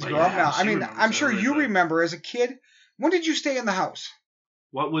way kids But grow up yeah, now. she I mean, remembers I'm sure you everything. remember as a kid. When did you stay in the house?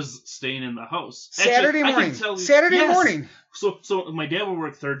 What was staying in the house? Saturday Actually, I can morning. tell you- Saturday Yes. morning. So my dad would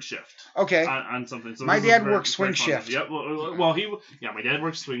work third shift Okay. on something. So My this is dad very- worked swing very fun. shift. Yep. Well, my dad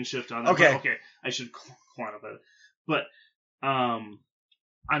worked swing shift on that. Okay. But, okay. I should quantify it. But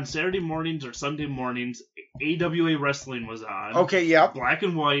on Saturday mornings or Sunday mornings, AWA wrestling was on. Okay, yep. Black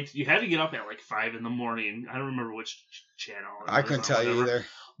and white. You had to get up at like 5 in the morning. I don't remember which channel. it I was couldn't on, tell you whatever. either.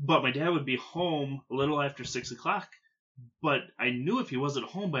 But my dad would be home a little after 6 o'clock. But I knew if he wasn't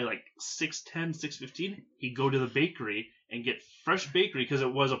home by like 6:10, 6:15, he'd go to the bakery and get fresh bakery because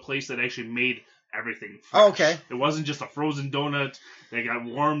it was a place that actually made everything fresh. Oh, okay. It wasn't just a frozen donut. They got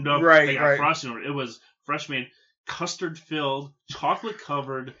warmed up. Right, They got right. frosting over it. It was fresh made, custard-filled,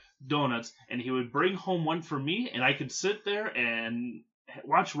 chocolate-covered donuts. And he would bring home one for me, and I could sit there and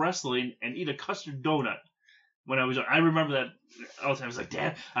watch wrestling and eat a custard donut. When I was young. I remember that all the time. I was like,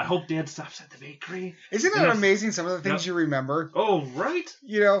 Dad, I hope Dad stops at the bakery. Isn't it Yeah. amazing some of the things Yeah. you remember? Oh, right?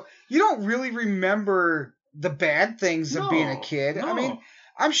 You know, you don't really remember the bad things of being a kid. I No. mean,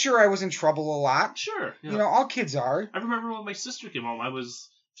 I'm sure I was in trouble a lot. Sure. Yeah. You know, all kids are. I remember when my sister came home. I was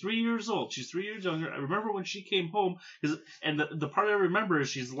 3 years old. She's 3 years younger. I remember when she came home, and the part I remember is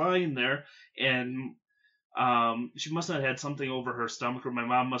she's lying there, and she must have had something over her stomach, or my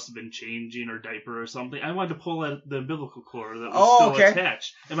mom must have been changing her diaper or something. I wanted to pull at the umbilical cord that was still okay.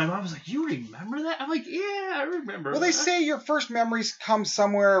 attached, and my mom was like, "You remember that?" I'm like, "Yeah, I remember." Well, they that." say your first memories come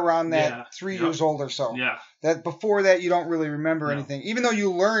somewhere around that Yeah. 3 Yep. years old or so. Yeah, That before that, you don't really remember No. anything. Even though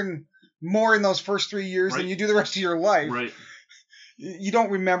you learn more in those first 3 years than Right. you do the rest of your life. right. You don't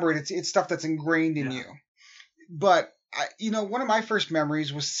remember it. It's stuff that's ingrained in Yeah. you. But one of my first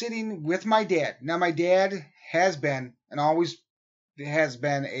memories was sitting with my dad. Now, my dad has been and always has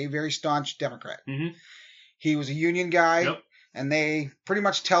been a very staunch Democrat. Mhm. He was a union guy, Yep. and they pretty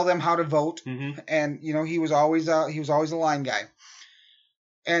much tell them how to vote. hmm And he was always a line guy.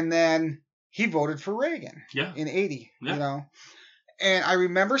 And then he voted for Reagan Yeah. in '80. Yeah. And I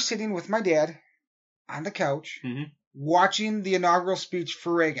remember sitting with my dad on the couch Mhm. watching the inaugural speech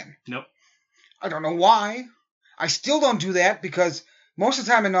for Reagan. Nope. I don't know why. I still don't do that because most of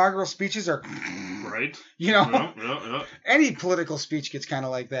the time inaugural speeches are, Right. Yeah. any political speech gets kind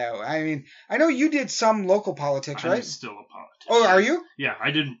of like that. I mean, I know you did some local politics, I'm right? still a politician. Oh, are you? Yeah, I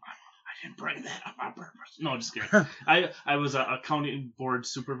didn't bring that up on purpose. No, just kidding. I was a county board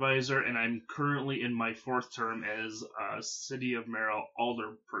supervisor, and I'm currently in my 4th term as a City of Merrill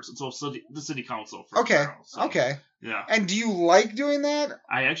alderperson. So the city council for Okay. Merrill. So, Okay. Yeah. And do you like doing that?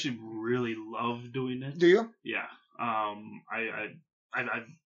 I actually really love doing it. Do you? Yeah.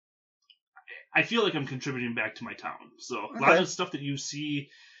 I feel like I'm contributing back to my town. So a lot Okay. of the stuff that you see.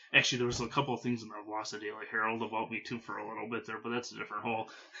 Actually, there was a couple of things in the Wausau Daily Herald about me too for a little bit there, but that's a different whole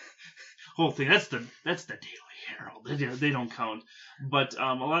whole thing. That's the Daily Herald. They don't count. But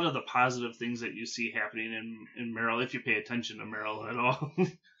a lot of the positive things that you see happening in Merrill, if you pay attention to Merrill at all.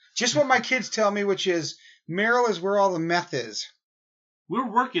 Just what my kids tell me, which is Merrill is where all the meth is. We're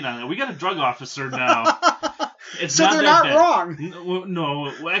working on it. We got a drug officer now. So they're not wrong.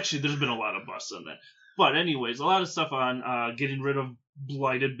 No, well, actually, there's been a lot of busts on that. But anyways, a lot of stuff on getting rid of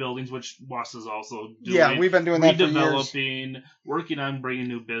blighted buildings, which WAS is also doing. Yeah, we've been doing that for years. Redeveloping, working on bringing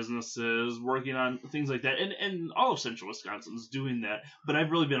new businesses, working on things like that. And all of Central Wisconsin is doing that. But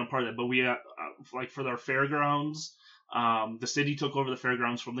I've really been a part of that. But we, like for our fairgrounds, the city took over the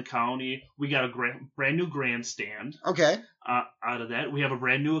fairgrounds from the county. We got a brand new grandstand. Okay. Out of that, we have a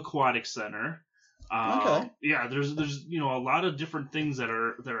brand new aquatic center. Okay. Yeah, there's a lot of different things that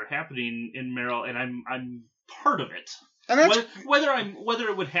are happening in Merrill, and I'm part of it. And that's, whether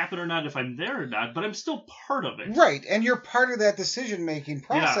it would happen or not, if I'm there or not, but I'm still part of it. Right, and you're part of that decision making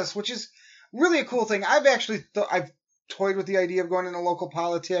process, which is really a cool thing. I've actually I've toyed with the idea of going into local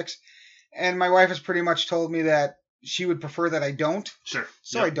politics, and my wife has pretty much told me that she would prefer that I don't. Sure.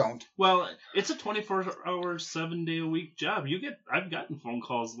 So yep. I don't. Well, it's a 24-hour, 7-day-a-week job. I've gotten phone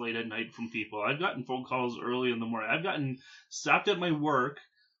calls late at night from people. I've gotten phone calls early in the morning. I've gotten stopped at my work,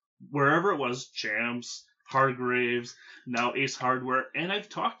 wherever it was, Champs, Hargraves, now Ace Hardware, and I've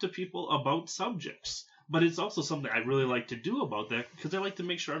talked to people about subjects. But it's also something I really like to do about that because I like to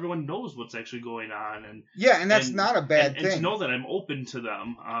make sure everyone knows what's actually going on. And that's not a bad thing. And to know that I'm open to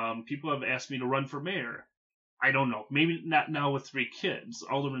them. People have asked me to run for mayor. I don't know. Maybe not now with 3 kids.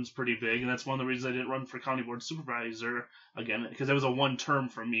 Alderman's pretty big, and that's one of the reasons I didn't run for county board supervisor again, because that was a one term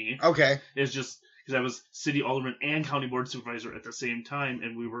for me. Okay. It's just because I was city alderman and county board supervisor at the same time,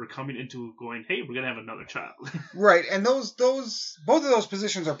 and we were coming into going, hey, we're gonna have another child. Right, and those both of those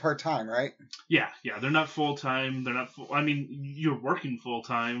positions are part time, right? Yeah, they're not full time. They're not. I mean, you're working full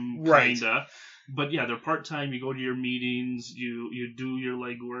time, right? Kinda. But yeah, they're part-time. You go to your meetings, you do your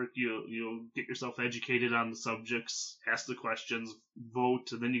legwork, you get yourself educated on the subjects, ask the questions,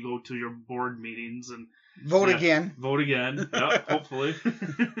 vote, and then you go to your board meetings and vote again. Vote again. Yeah, hopefully.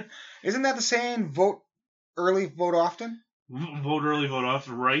 Isn't that the saying? Vote early, vote often. Vote early, vote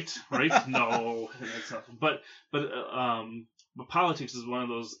often. Right? No, that's not. But politics is one of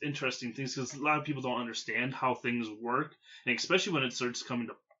those interesting things because a lot of people don't understand how things work, and especially when it starts coming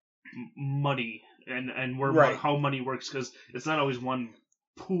to money and where right. how money works, because it's not always one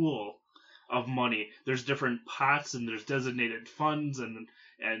pool of money. There's different pots and there's designated funds, and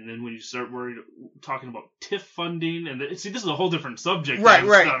then when you start talking about TIF funding, and see, this is a whole different subject. Right.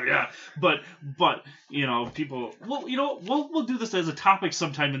 Stuff, yeah. But people. Well, we'll do this as a topic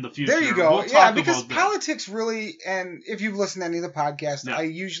sometime in the future. There you go. Yeah, because politics really, and if you've listened to any of the podcasts,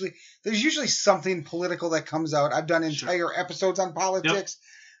 there's usually something political that comes out. I've done entire episodes on politics. Yep.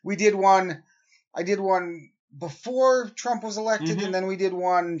 I did one before Trump was elected, and then we did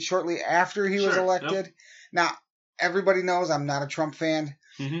one shortly after he was elected. Yep. Now, everybody knows I'm not a Trump fan,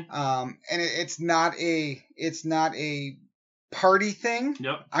 and it's not a party thing.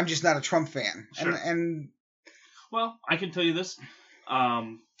 Yep. I'm just not a Trump fan. Sure. And well, I can tell you this: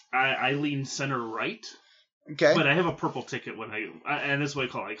 I lean center right. Okay. But I have a purple ticket and that's what I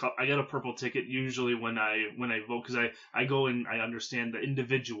call it. I got a purple ticket usually when I vote because I go and I understand the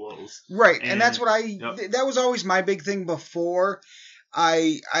individuals. Right, and that's what that was always my big thing before.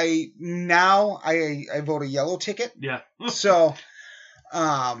 I vote a yellow ticket. Yeah. So,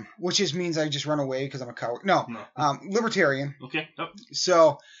 which just means I just run away because I'm a coward. No. Libertarian. Okay. Yep.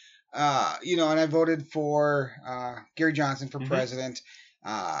 So, and I voted for Gary Johnson for president.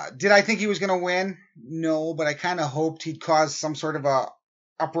 Did I think he was going to win? No, but I kind of hoped he'd cause some sort of a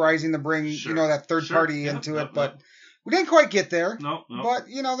uprising to bring, that third party into it. But we didn't quite get there. No. But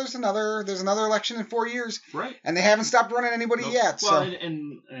there's another election in 4 years, right? And they haven't stopped running anybody yet. Well, so.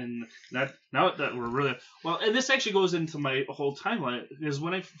 and that now that we're really well, and this actually goes into my whole timeline because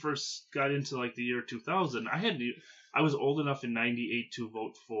when I first got into like the year 2000, I was old enough in 98 to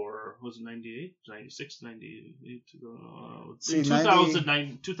vote for, was it 98? 96, 98?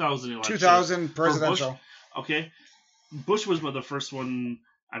 2000 election. 2000 presidential. Okay. Bush was one of the first one,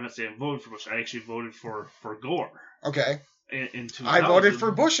 I'm not saying I voted for Bush, I actually voted for Gore. Okay. In 2000. I voted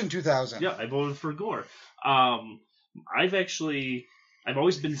for Bush in 2000. Yeah, I voted for Gore. I've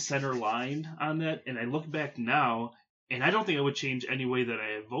always been center line on that, and I look back now, and I don't think I would change any way that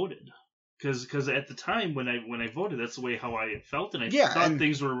I had voted. Because at the time when I voted, that's the way how I felt, and I thought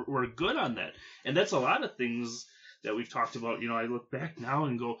things were good on that. And that's a lot of things that we've talked about. I look back now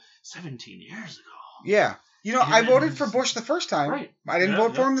and go, 17 years ago. Yeah. You know, I voted for Bush the first time. Right. I didn't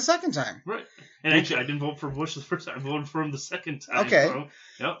vote for him the second time. Right. And actually, I didn't vote for Bush the first time. I voted for him the second time. Okay. So,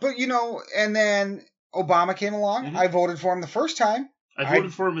 yep. But, you know, and then Obama came along. Mm-hmm. I voted for him the first time. I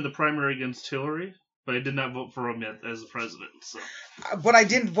voted for him in the primary against Hillary, but I did not vote for him yet as the president. So. But I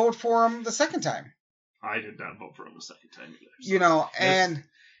didn't vote for him the second time. I did not vote for him the second time either. So. You know, and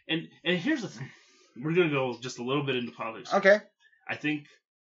here's the thing. We're going to go just a little bit into politics. Okay. I think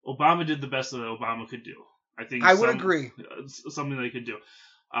Obama did the best that Obama could do. I would agree. Something they could do.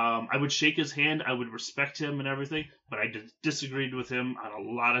 I would shake his hand. I would respect him and everything, but I disagreed with him on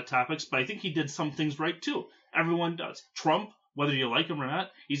a lot of topics. But I think he did some things right, too. Everyone does. Trump, whether you like him or not,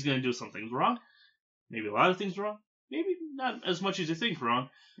 he's going to do some things wrong. Maybe a lot of things wrong. Maybe not as much as you think wrong.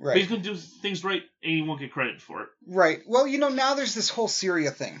 Right. But he's going to do things right, and he won't get credit for it. Right. Well, you know, now there's this whole Syria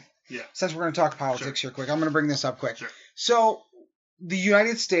thing. Yeah. Since we're going to talk politics here quick, I'm going to bring this up quick. Sure. So, the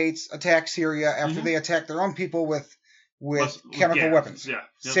United States attacked Syria after they attacked their own people with chemical weapons. Yeah.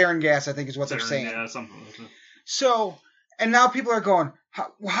 Yep. Sarin gas, I think, is what they're saying. Yeah, something like that. So, and now people are going,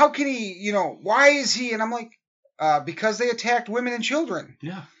 how can he, you know, why is he? And I'm like, because they attacked women and children.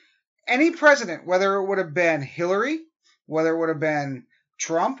 Yeah. Any president, whether it would have been Hillary, whether it would have been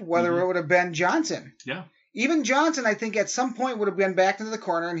Trump, whether it would have been Johnson. Yeah. Even Johnson, I think, at some point would have been backed into the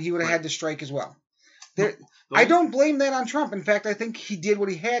corner and he would have had to strike as well. I don't blame that on Trump. In fact, I think he did what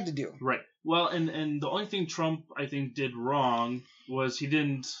he had to do. Right. Well, and the only thing Trump, I think, did wrong was he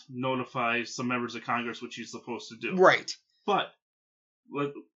didn't notify some members of Congress, which he's supposed to do. Right. But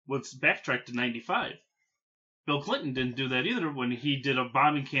let's backtrack to 95. Bill Clinton didn't do that either when he did a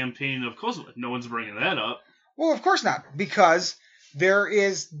bombing campaign of Kosovo. No one's bringing that up. Well, of course not, because there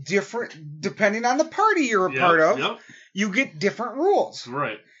is different, depending on the party you're a part of, you get different rules.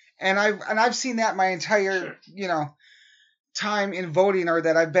 Right. And I've seen that my entire, time in voting, or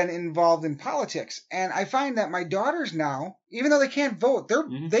that I've been involved in politics. And I find that my daughters now, even though they can't vote,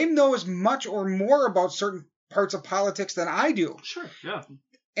 they know as much or more about certain parts of politics than I do. Sure, yeah.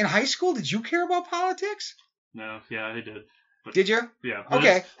 In high school, did you care about politics? No, yeah, I did. But, did you? Yeah.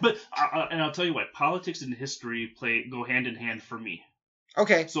 Okay. But and I'll tell you what, politics and history go hand in hand for me.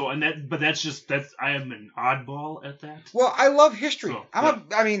 Okay. So I am an oddball at that. Well, I love history. So,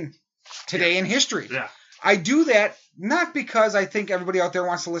 today in history. Yeah. I do that not because I think everybody out there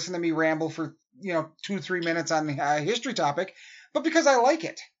wants to listen to me ramble for 2-3 minutes on a history topic, but because I like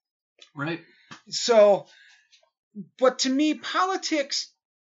it. Right. So, but to me, politics,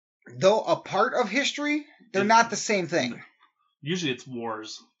 though a part of history, they're not the same thing. Usually it's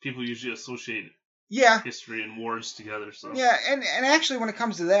wars. People usually associate history and wars together. So. Yeah, and actually when it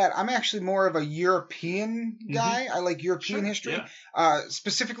comes to that, I'm actually more of a European guy. I like European history,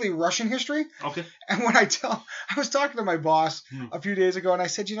 specifically Russian history. Okay. And when I was talking to my boss a few days ago, and I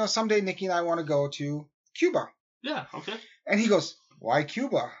said, someday Nikki and I want to go to Cuba. Yeah, okay. And he goes, why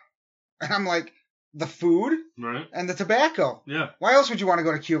Cuba? And I'm like, the food and the tobacco. Yeah. Why else would you want to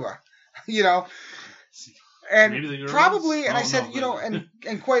go to Cuba? And probably, and I said,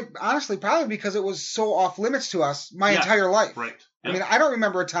 and quite honestly, probably because it was so off limits to us my entire life. Right. Yep. I mean, I don't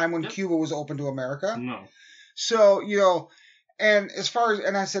remember a time when Cuba was open to America. No. So, and as far as,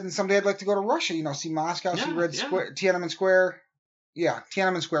 and I said, and someday I'd like to go to Russia, see Moscow, see Red Square, Tiananmen Square. Yeah,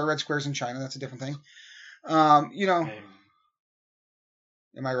 Tiananmen Square, Red Square's in China. That's a different thing. Am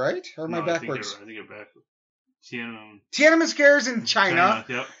I right? Or am I backwards? I think you're backwards. Tiananmen Square's in China.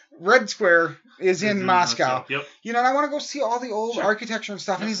 Yep. Red Square is in Moscow. Yep. And I want to go see all the old architecture and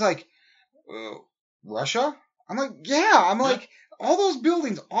stuff. And he's like, Russia? I'm like, yeah. I'm like, all those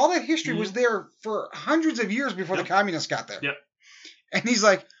buildings, all that history was there for hundreds of years before the communists got there. Yep. And he's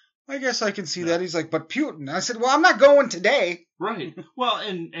like, I guess I can see that. He's like, but Putin. I said, well, I'm not going today. Right. Well,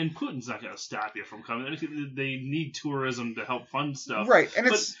 and Putin's not going to stop you from coming. They need tourism to help fund stuff. Right. And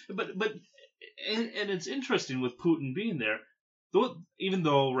and it's interesting with Putin being there. Even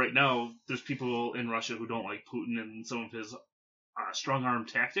though right now there's people in Russia who don't like Putin and some of his strong arm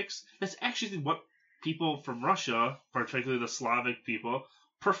tactics, that's actually what people from Russia, particularly the Slavic people,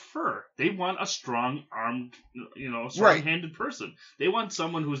 prefer. They want a strong-armed, strong-handed person. They want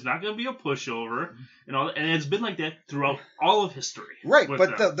someone who's not going to be a pushover, and it's been like that throughout all of history. Right,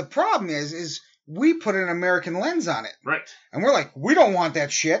 but the problem is we put an American lens on it. Right. And we're like, we don't want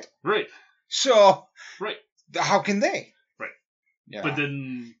that shit. Right. So, right. How can they? Right. Yeah. But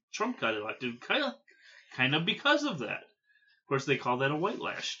then Trump got elected kind of because of that. Of course, they call that a white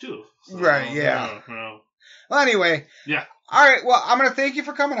lash, too. So, right, yeah. Well, anyway. Yeah. All right, well, I'm going to thank you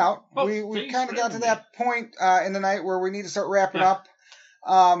for coming out. Oh, we kind of got to that point in the night where we need to start wrapping up.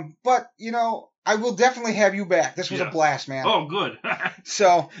 But, I will definitely have you back. This was a blast, man. Oh, good.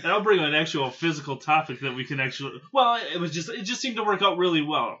 So, and I'll bring an actual physical topic that we can actually. Well, it just seemed to work out really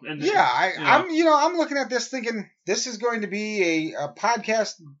well. And yeah, I'm looking at this thinking this is going to be a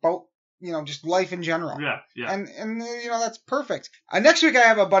podcast about just life in general. Yeah. And that's perfect. Next week I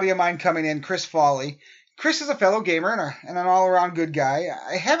have a buddy of mine coming in, Chris Foley. Chris is a fellow gamer and an all-around good guy.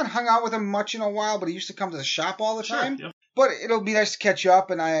 I haven't hung out with him much in a while, but he used to come to the shop all the time. Sure, yep. But it'll be nice to catch up,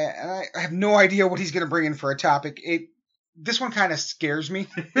 and I have no idea what he's going to bring in for a topic. This one kind of scares me.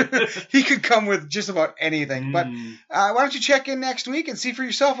 He could come with just about anything. But why don't you check in next week and see for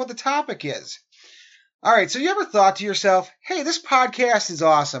yourself what the topic is. All right, so you ever thought to yourself, hey, this podcast is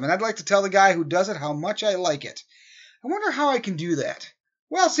awesome, and I'd like to tell the guy who does it how much I like it. I wonder how I can do that.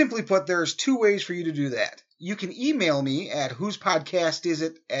 Well, simply put, there's 2 ways for you to do that. You can email me at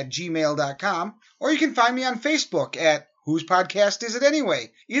whosepodcastisit@gmail.com, or you can find me on Facebook at Whose Podcast Is It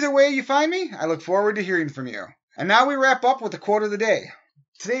Anyway? Either way you find me, I look forward to hearing from you. And now we wrap up with the quote of the day.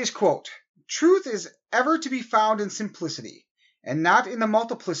 Today's quote: "Truth is ever to be found in simplicity, and not in the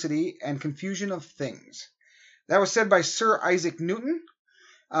multiplicity and confusion of things." That was said by Sir Isaac Newton.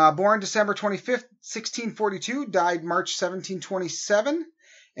 Born December 25th, 1642, died March 1727.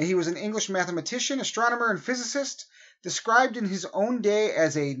 And he was an English mathematician, astronomer, and physicist, described in his own day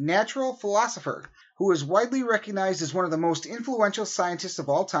as a natural philosopher, who is widely recognized as one of the most influential scientists of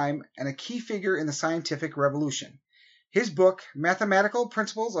all time and a key figure in the scientific revolution. His book, Mathematical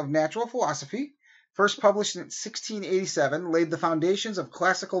Principles of Natural Philosophy, first published in 1687, laid the foundations of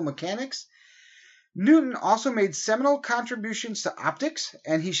classical mechanics. Newton also made seminal contributions to optics,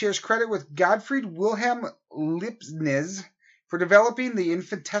 and he shares credit with Gottfried Wilhelm Leibniz for developing the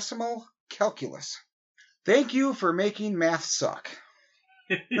infinitesimal calculus. Thank you for making math suck.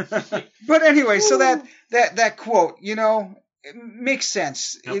 But anyway, so that quote, it makes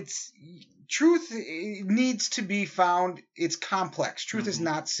sense. Yep. It's truth needs to be found. It's complex. Truth is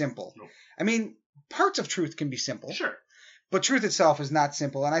not simple. Nope. I mean, parts of truth can be simple. Sure. But truth itself is not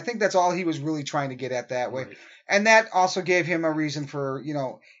simple. And I think that's all he was really trying to get at that way. Right. And that also gave him a reason for,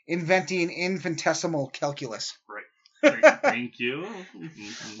 inventing infinitesimal calculus. Right. Thank you.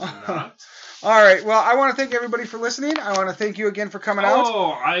 All right. Well, I want to thank everybody for listening. I want to thank you again for coming out.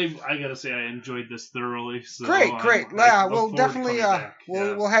 Oh, I gotta say I enjoyed this thoroughly. So great. We'll definitely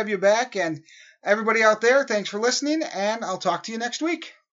we'll have you back. And everybody out there, thanks for listening, and I'll talk to you next week.